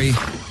library.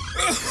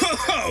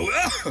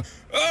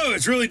 Oh,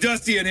 it's really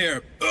dusty in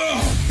here.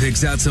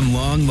 Picks out some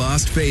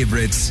long-lost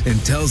favorites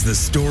and tells the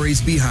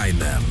stories behind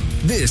them.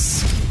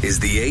 This is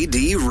the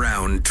AD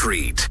Round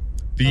Treat.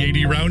 The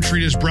AD Round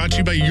Treat is brought to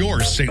you by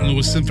your St.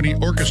 Louis Symphony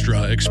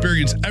Orchestra.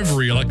 Experience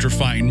every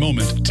electrifying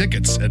moment.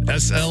 Tickets at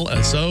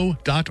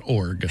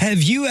slso.org.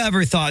 Have you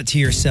ever thought to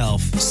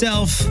yourself,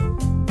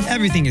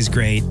 everything is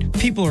great.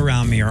 People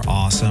around me are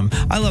awesome.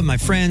 I love my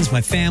friends,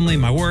 my family,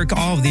 my work,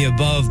 all of the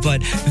above,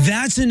 but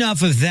that's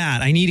enough of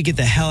that. I need to get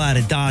the hell out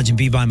of Dodge and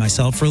be by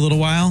myself for a little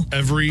while.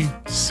 Every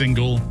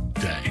single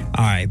day.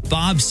 All right.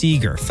 Bob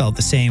Seger felt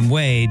the same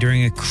way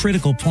during a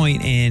critical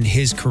point in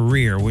his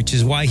career, which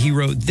is why he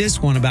wrote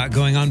this one about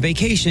going on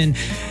vacation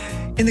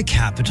in the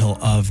capital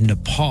of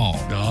Nepal.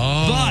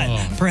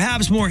 But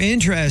perhaps more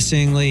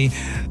interestingly,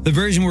 the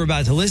version we're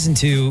about to listen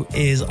to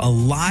is a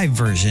live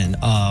version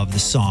of the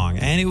song.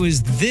 And it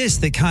was this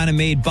that kind of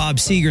made Bob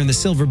Seger and the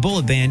Silver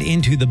Bullet Band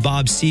into the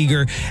Bob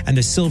Seger and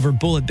the Silver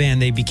Bullet Band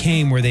they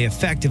became, where they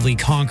effectively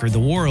conquered the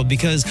world.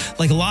 Because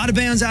like a lot of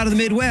bands out of the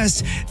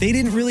Midwest, they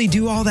didn't really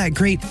do all that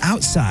great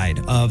outside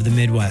of the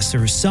Midwest.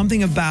 There was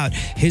something about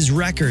his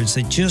records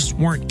that just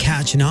weren't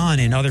catching on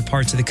in other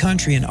parts of the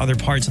country and other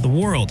parts of the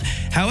world.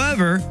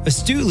 However,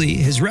 astutely,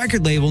 his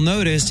record label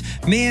noticed,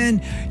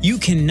 man, you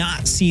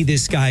cannot see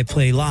this guy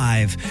play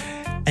live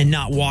and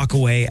not walk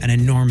away an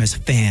enormous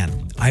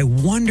fan. I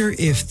wonder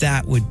if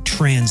that would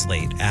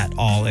translate at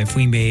all if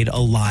we made a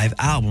live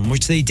album,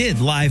 which they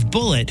did, Live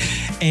Bullet.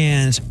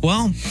 And,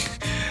 well,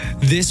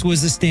 this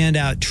was the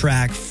standout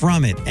track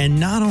from it. And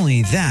not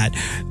only that,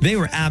 they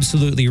were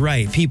absolutely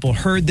right. People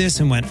heard this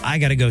and went, I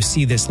got to go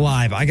see this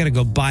live. I got to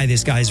go buy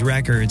this guy's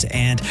records.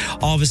 And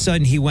all of a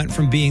sudden, he went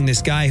from being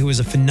this guy who was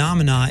a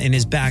phenomenon in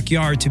his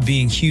backyard to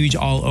being huge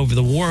all over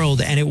the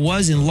world. And it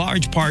was in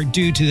large part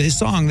due to his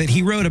song that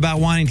he wrote about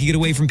wanting to get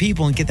away from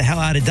people and get the hell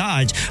out of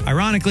Dodge.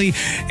 Ironically,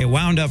 it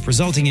wound up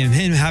resulting in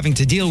him having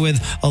to deal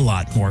with a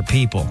lot more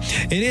people.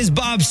 It is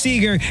Bob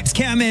Seger. It's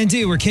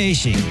Kathmandu or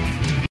Keishi.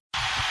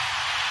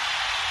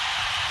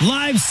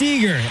 Live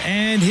Seger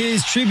and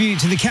his tribute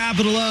to the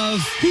capital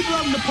of... People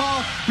of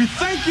Nepal, we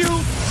thank you.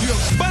 You're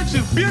a bunch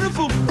of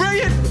beautiful,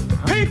 brilliant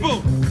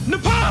people.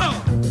 Nepal!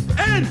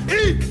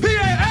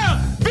 N-E-P-A-L!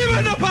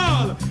 Viva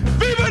Nepal!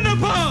 Viva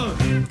Nepal!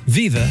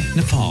 Viva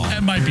Nepal.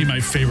 That might be my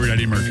favorite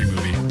Eddie Murphy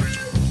movie.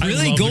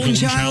 Really? Golden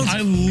Child?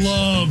 I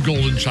love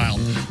Golden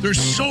Child.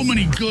 There's so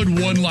many good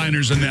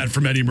one-liners in that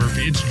from Eddie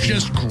Murphy. It's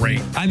just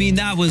great. I mean,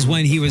 that was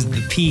when he was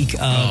the peak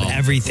of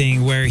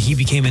everything, where he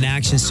became an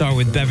action star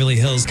with Beverly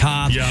Hills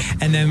Cop. Yep.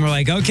 And then we're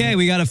like, okay,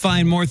 we got to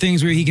find more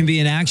things where he can be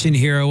an action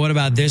hero. What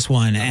about this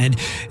one? And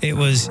it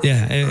was,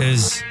 it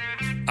was...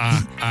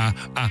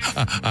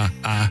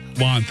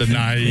 want the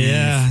knife.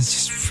 Yeah,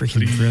 it's just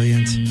freaking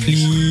brilliant.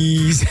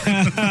 Please.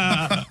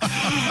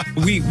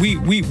 we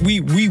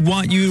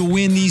want you to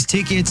win these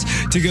tickets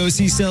to go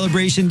see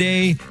Celebration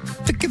Day.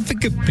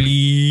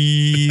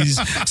 Please.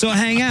 So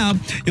hang out.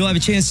 You'll have a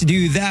chance to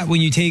do that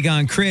when you take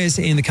on Chris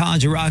in the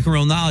College of Rock and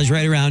Roll Knowledge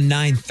right around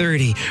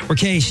 9:30. Or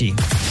Keishi.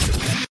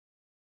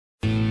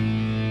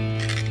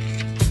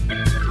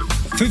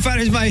 Foo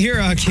Fighters, My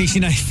Hero,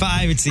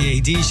 KC95. It's the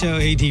AD Show,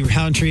 AD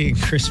Roundtree and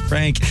Chris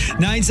Frank.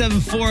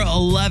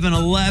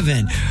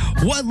 974-1111.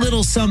 What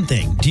little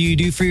something do you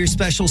do for your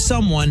special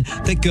someone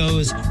that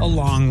goes a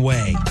long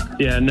way?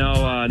 Yeah,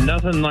 no,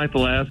 nothing like the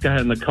last guy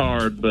in the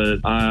card, but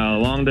a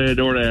long day at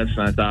DoorDash,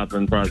 and I stopped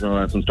and probably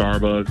had some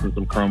Starbucks and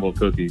some crumble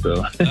cookies.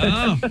 So.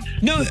 Oh,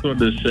 no. Just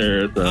wanted to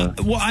share it.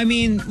 Well, I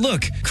mean,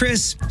 look,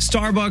 Chris,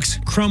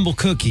 Starbucks crumble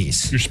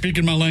cookies. You're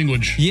speaking my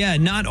language. Yeah,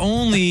 not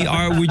only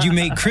would you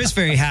make Chris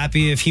very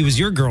happy if he was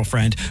your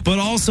girlfriend, but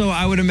also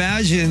I would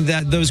imagine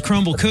that those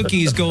crumble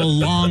cookies go a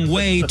long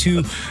way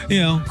to,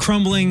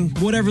 crumbling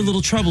whatever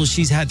little troubles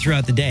she's had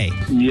throughout the day.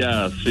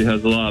 Yes, she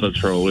has a lot of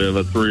trouble. We have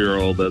a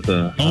 3-year-old that's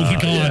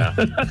my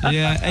God.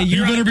 Yeah. Hey,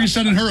 You better be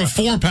sending her a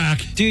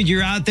 4-pack. Dude,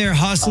 you're out there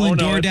hustling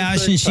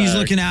DoorDash and she's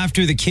looking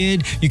after the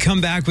kid. You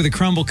come back with a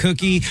crumble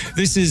cookie.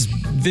 This is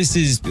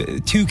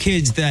 2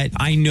 kids that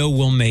I know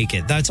will make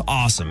it. That's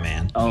awesome,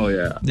 man. Oh,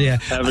 yeah. Yeah.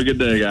 Have a good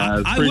day,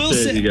 guys. I will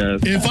Appreciate say- you guys.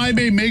 If I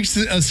may make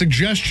a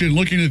suggestion,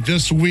 looking at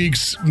this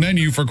week's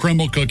menu for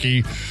crumble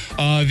cookie,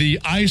 the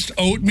iced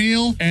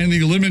oatmeal and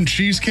the lemon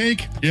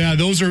cheesecake, yeah,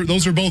 those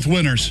are both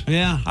winners.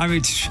 Yeah, I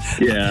mean,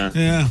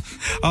 Yeah.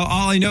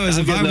 All I know is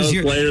if I was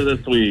here later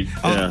this week.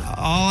 Yeah.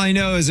 all I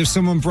know is if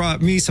someone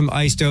brought me some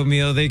iced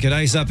oatmeal, they could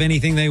ice up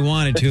anything they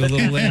wanted to a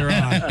little later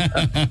on.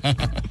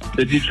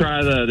 Did you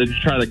try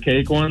the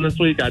cake one this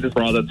week? I just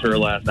brought that to her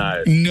last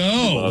night.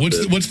 No.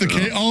 What's the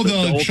cake? Oh,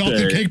 the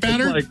chocolate cake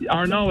batter?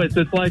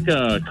 It's like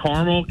a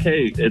caramel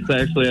cake. It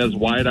actually has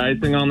white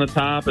icing on the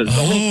top. It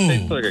almost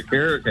tastes like a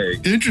carrot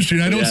cake.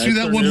 Interesting. I don't see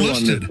that one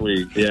listed. This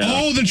week. Yeah.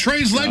 Oh, the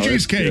Tres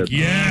Leches cake. good.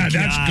 Yeah,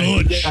 that's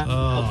good.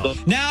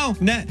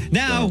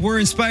 Now we're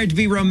inspired to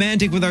be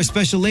romantic with our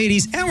special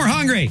ladies, and we're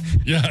hungry.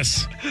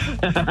 Yes.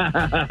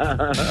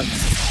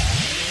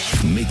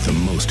 Make the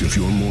most of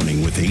your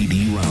morning with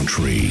A.D.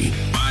 Roundtree.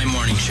 My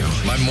morning show.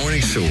 My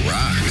morning show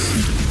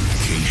rocks.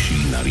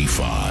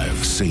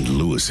 KC95, St.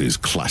 Louis's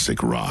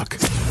classic rock.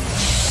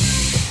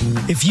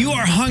 If you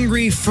are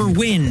hungry for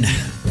win,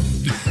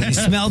 you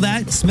smell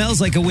that? Smells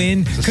like a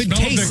win. Could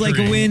taste like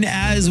a win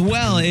as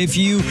well. If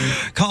you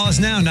call us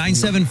now,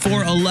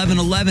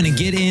 974-1111, and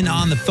get in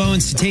on the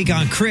phones to take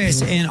on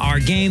Chris in our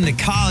game, the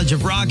College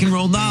of Rock and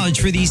Roll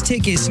Knowledge, for these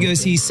tickets to go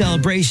see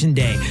Celebration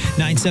Day.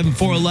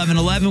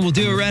 974-1111. We'll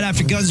do it right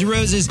after Guns N'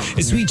 Roses.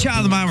 It's Sweet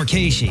Child of Mine,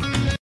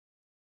 Keishi.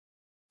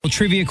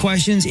 Trivia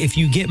questions. If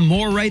you get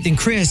more right than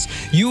Chris,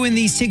 you win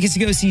these tickets to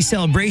go see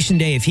Celebration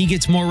Day. If he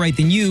gets more right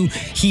than you,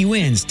 he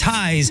wins.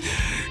 Ties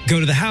go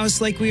to the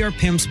house like we are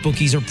pimps,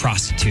 bookies, or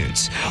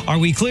prostitutes. Are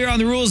we clear on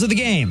the rules of the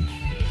game?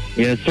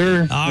 Yes,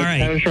 sir. All right.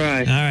 Have a try.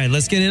 All right,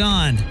 let's get it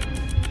on.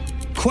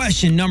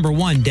 Question number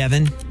 1,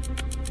 Devin.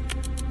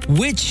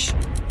 Which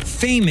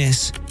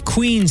famous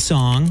Queen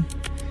song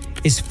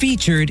is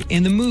featured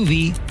in the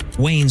movie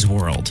Wayne's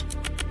World?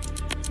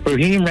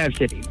 Bohemian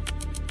Rhapsody.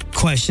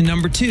 Question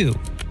number 2.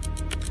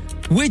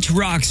 Which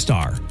rock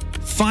star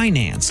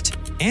financed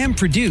and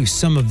produced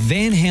some of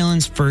Van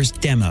Halen's first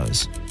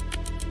demos?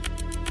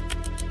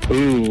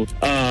 Ooh,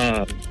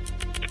 I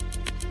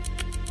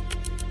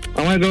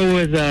want to go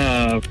with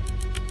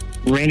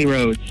Randy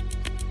Rhoads.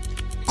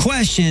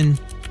 Question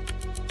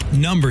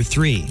number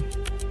 3.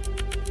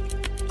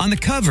 On the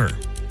cover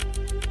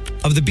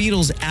of the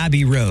Beatles'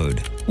 Abbey Road,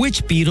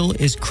 which Beatle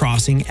is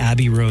crossing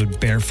Abbey Road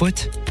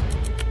barefoot?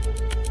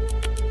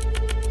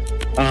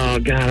 Oh,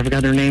 God, I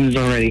forgot their names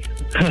already.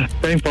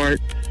 Brain fart.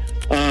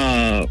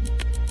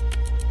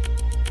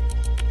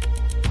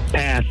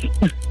 Pass.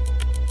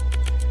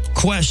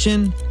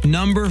 Question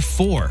number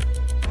 4.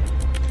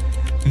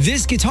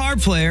 This guitar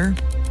player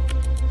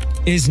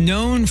is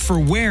known for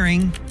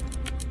wearing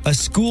a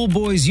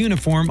schoolboy's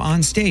uniform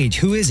on stage.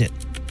 Who is it?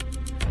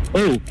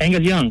 Oh,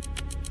 Angus Young.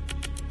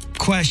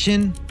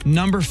 Question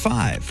number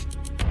 5.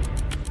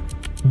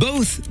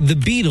 Both the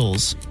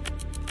Beatles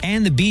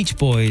and the Beach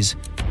Boys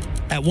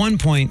at one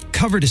point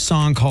covered a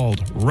song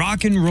called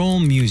Rock and Roll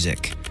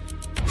Music.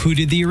 Who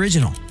did the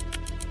original?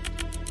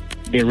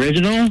 The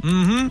original?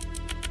 Mm-hmm.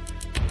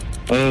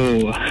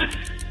 Oh.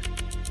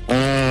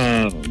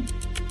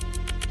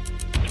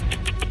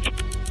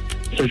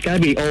 So it's got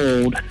to be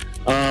old.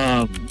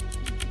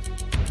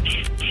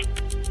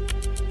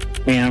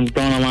 Man, I'm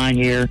drawing a line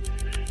here.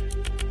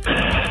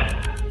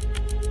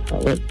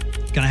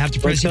 Gonna have to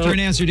press you for an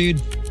answer, dude.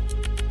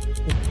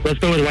 Let's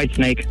go with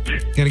Whitesnake.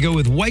 Gotta go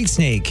with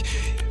Whitesnake.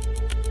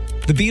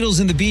 The Beatles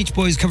and the Beach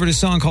Boys covered a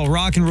song called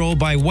Rock and Roll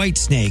by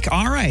Whitesnake.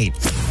 All right.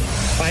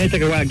 I had to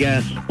take a wild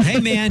guess. Hey,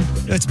 man,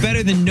 that's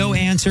better than no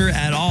answer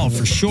at all,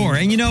 for sure.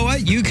 And you know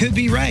what? You could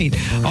be right.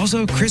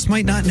 Also, Chris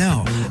might not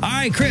know. All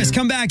right, Chris,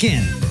 come back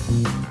in.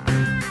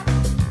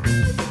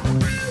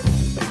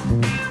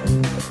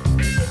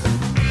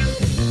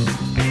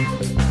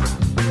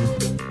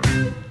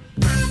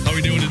 How are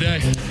we doing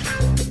today?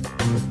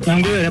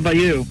 I'm good. How about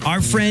you?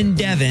 Our friend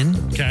Devin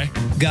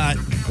got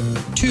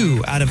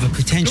 2 out of a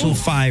potential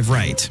 5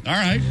 right. All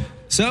right.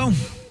 So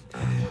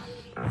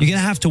you're going to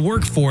have to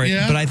work for it,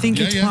 but I think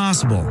it's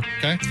possible.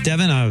 Okay.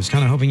 Devin, I was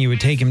kind of hoping you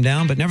would take him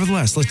down, but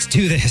nevertheless, let's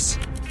do this.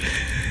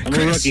 I'm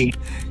a rookie.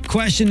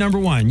 Question number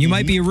 1. You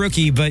might be a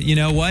rookie, but you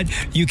know what?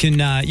 You can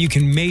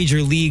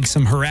major league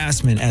some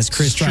harassment as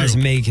Chris tries to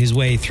make his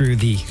way through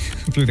the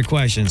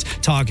questions.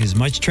 Talk as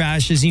much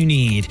trash as you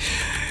need.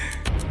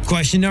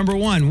 Question number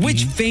 1.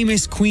 Which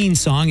famous Queen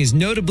song is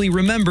notably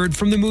remembered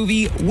from the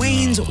movie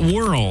Wayne's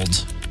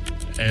World?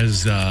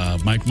 As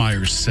Mike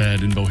Myers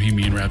said in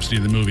Bohemian Rhapsody,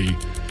 the movie,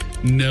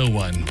 no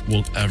one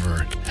will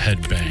ever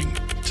headbang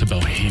to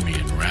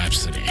Bohemian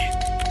Rhapsody.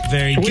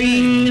 Very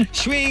good.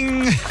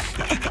 Swing.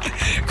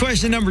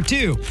 Question number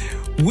 2.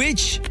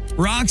 Which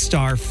rock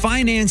star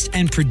financed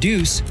and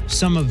produced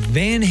some of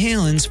Van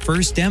Halen's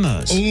first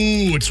demos?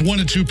 Oh, it's 1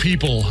 of 2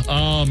 people.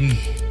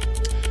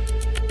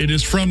 It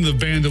is from the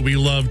band that we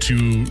love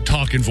to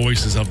talk in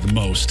voices of the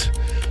most.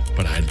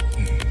 But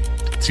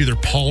it's either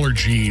Paul or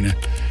Gene.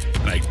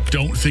 And I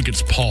don't think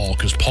it's Paul,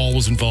 because Paul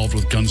was involved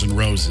with Guns N'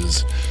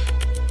 Roses.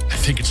 I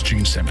think it's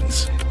Gene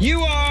Simmons.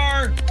 You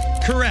are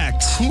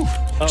correct.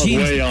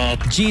 Way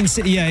off. Gene,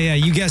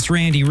 you guessed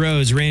Randy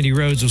Rhoads. Randy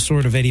Rhoads was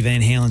sort of Eddie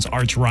Van Halen's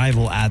arch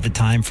rival at the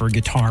time for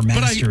guitar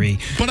mastery.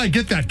 But I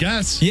get that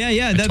guess. Yeah,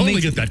 I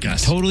totally get that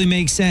guess. Totally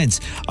makes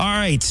sense. All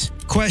right,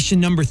 question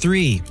number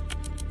 3.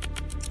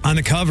 On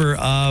the cover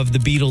of the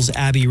Beatles'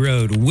 Abbey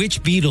Road,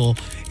 which Beatle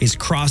is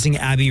crossing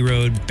Abbey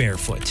Road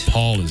barefoot?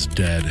 Paul is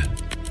dead.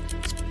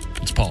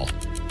 It's Paul.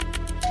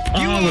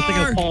 You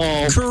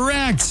are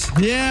correct.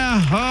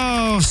 Yeah.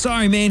 Oh,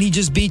 sorry, man. He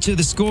just beat you.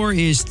 The score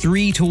is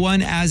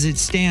 3-1 as it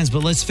stands.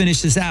 But let's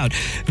finish this out.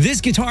 This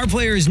guitar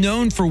player is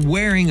known for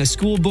wearing a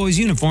schoolboy's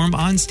uniform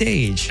on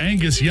stage.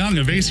 Angus Young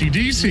of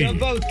AC/DC. You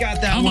both got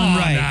that Come one on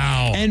right.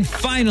 now. And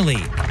finally,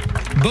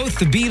 both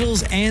the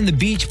Beatles and the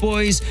Beach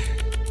Boys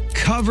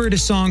covered a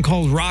song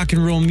called Rock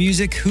and Roll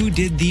Music. Who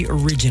did the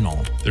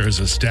original? There is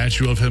a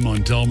statue of him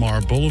on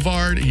Delmar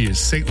Boulevard. He is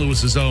St.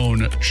 Louis's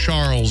own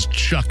Charles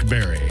Chuck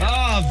Berry.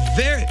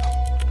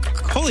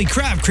 Holy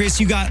crap, Chris,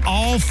 you got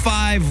all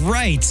 5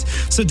 right.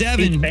 So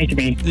Devin, He spanked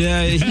me.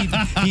 Yeah,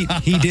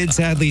 he did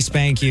sadly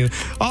spank you.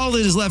 All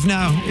that is left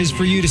now is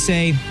for you to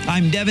say,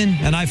 I'm Devin,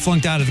 and I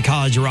flunked out of the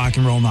College of Rock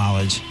and Roll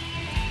Knowledge.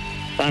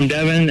 I'm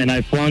Devin, and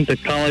I flunked the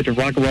College of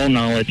Rock and Roll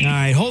Knowledge. All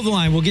right, hold the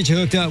line. We'll get you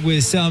hooked up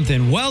with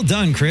something. Well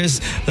done, Chris.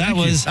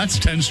 That's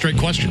 10 straight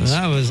questions.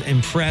 That was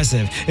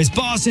impressive. It's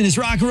Boston. It's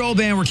Rock and Roll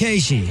Band. We're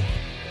Keishi.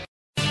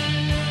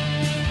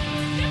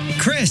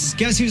 Chris,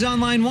 guess who's on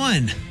line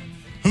 1?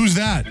 Who's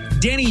that?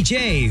 Danny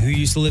J, who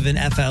used to live in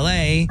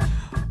FLA,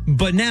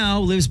 but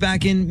now lives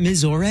back in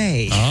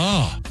Missouri.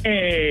 Oh.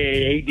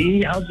 Hey,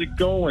 AD, how's it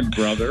going,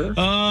 brother?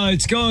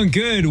 It's going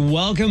good.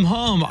 Welcome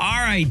home. All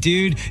right,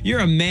 dude. You're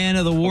a man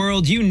of the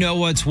world. You know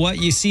what's what.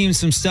 You seen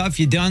some stuff.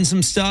 You done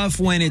some stuff.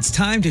 When it's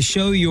time to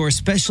show your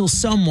special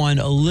someone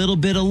a little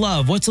bit of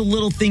love, what's a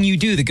little thing you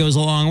do that goes a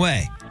long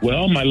way?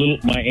 Well, my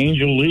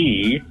Angel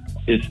Lee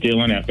is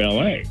still in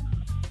FLA.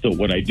 So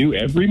what I do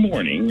every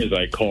morning is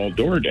I call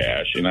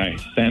DoorDash and I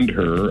send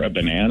her a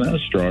banana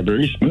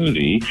strawberry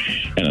smoothie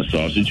and a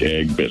sausage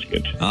egg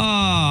biscuit.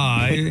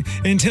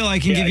 Until I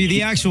can give you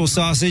the actual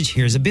sausage,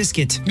 here's a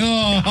biscuit.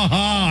 Oh,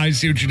 I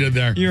see what you did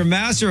there. You're a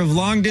master of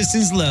long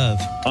distance love.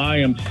 I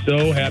am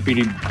so happy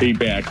to be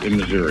back in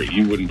Missouri.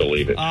 You wouldn't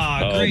believe it.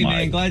 Great,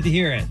 man. Glad to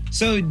hear it.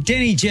 So,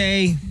 Denny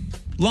J,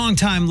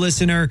 longtime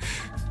listener,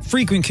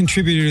 frequent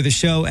contributor to the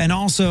show, and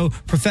also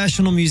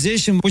professional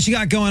musician. What you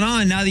got going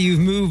on now that you've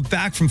moved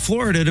back from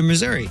Florida to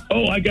Missouri?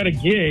 Oh, I got a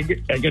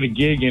gig. I got a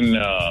gig in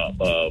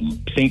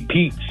St.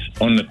 Pete's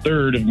on the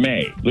 3rd of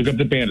May. Look up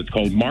the band. It's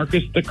called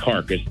Marcus the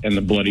Carcass and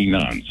the Bloody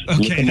Nuns.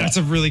 Okay, that's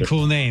a really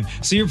cool name.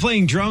 So you're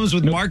playing drums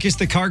with Marcus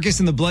the Carcass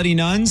and the Bloody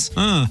Nuns?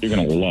 You're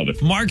going to love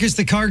it. Marcus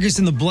the Carcass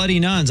and the Bloody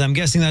Nuns. I'm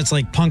guessing that's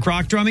like punk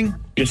rock drumming?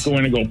 Just go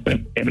in and go,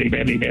 what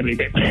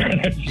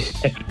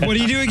do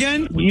you do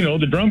again? You know,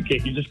 the drum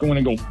kit. You just go in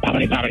and go,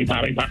 poppity, poppity,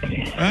 poppity,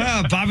 poppity.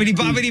 Boppity,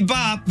 boppity,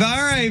 bop.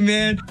 All right,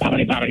 man.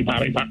 Poppity, poppity,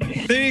 poppity,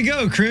 poppity. There you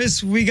go,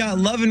 Chris. We got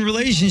love and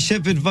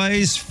relationship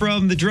advice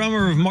from the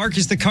drummer of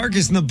Marcus the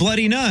Carcass and the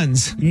Bloody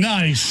Nuns.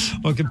 Nice.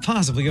 What could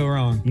possibly go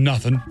wrong?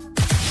 Nothing.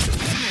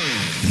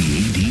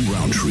 The A.D.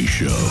 Roundtree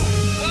Show.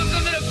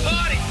 Welcome to the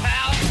party,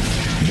 pal.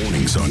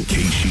 Mornings on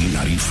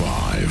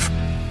KC95.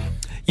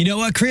 You know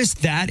what, Chris?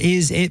 That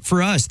is it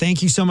for us.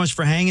 Thank you so much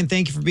for hanging.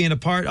 Thank you for being a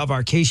part of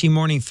our Keishi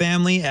Morning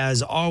family.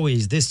 As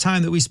always, this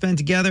time that we spend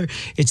together,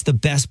 it's the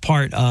best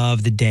part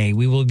of the day.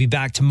 We will be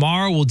back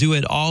tomorrow. We'll do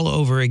it all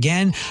over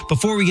again.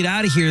 Before we get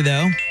out of here,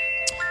 though,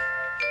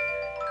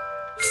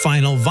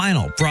 Final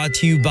Vinyl, brought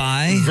to you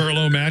by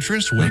Verlo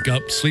Mattress. Wake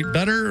up, sleep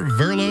better.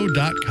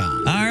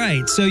 Verlo.com. All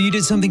right. So you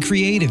did something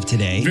creative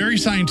today. Very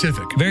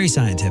scientific. Very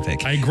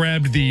scientific. I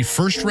grabbed the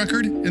first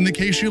record in the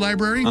Keishi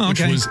library,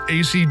 which was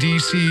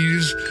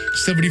AC/DC's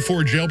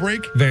 74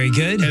 Jailbreak. Very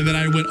good. And then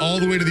I went all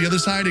the way to the other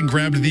side and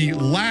grabbed the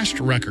last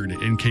record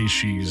in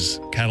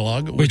Keishi's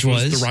catalog, which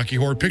was the Rocky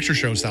Horror Picture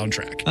Show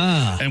soundtrack.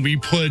 And we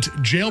put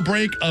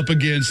Jailbreak up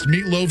against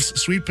Meatloaf's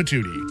Sweet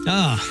Patootie.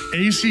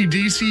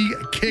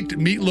 AC/DC kicked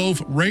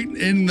Meatloaf right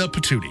in the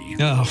patootie.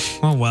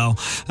 Oh well.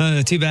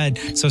 Too bad.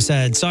 So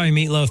sad. Sorry,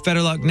 Meatloaf.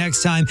 Better luck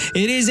next time.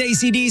 It is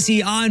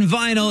AC/DC on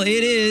vinyl.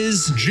 It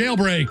is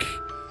Jailbreak.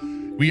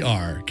 We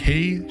are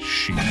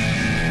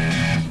Keishi.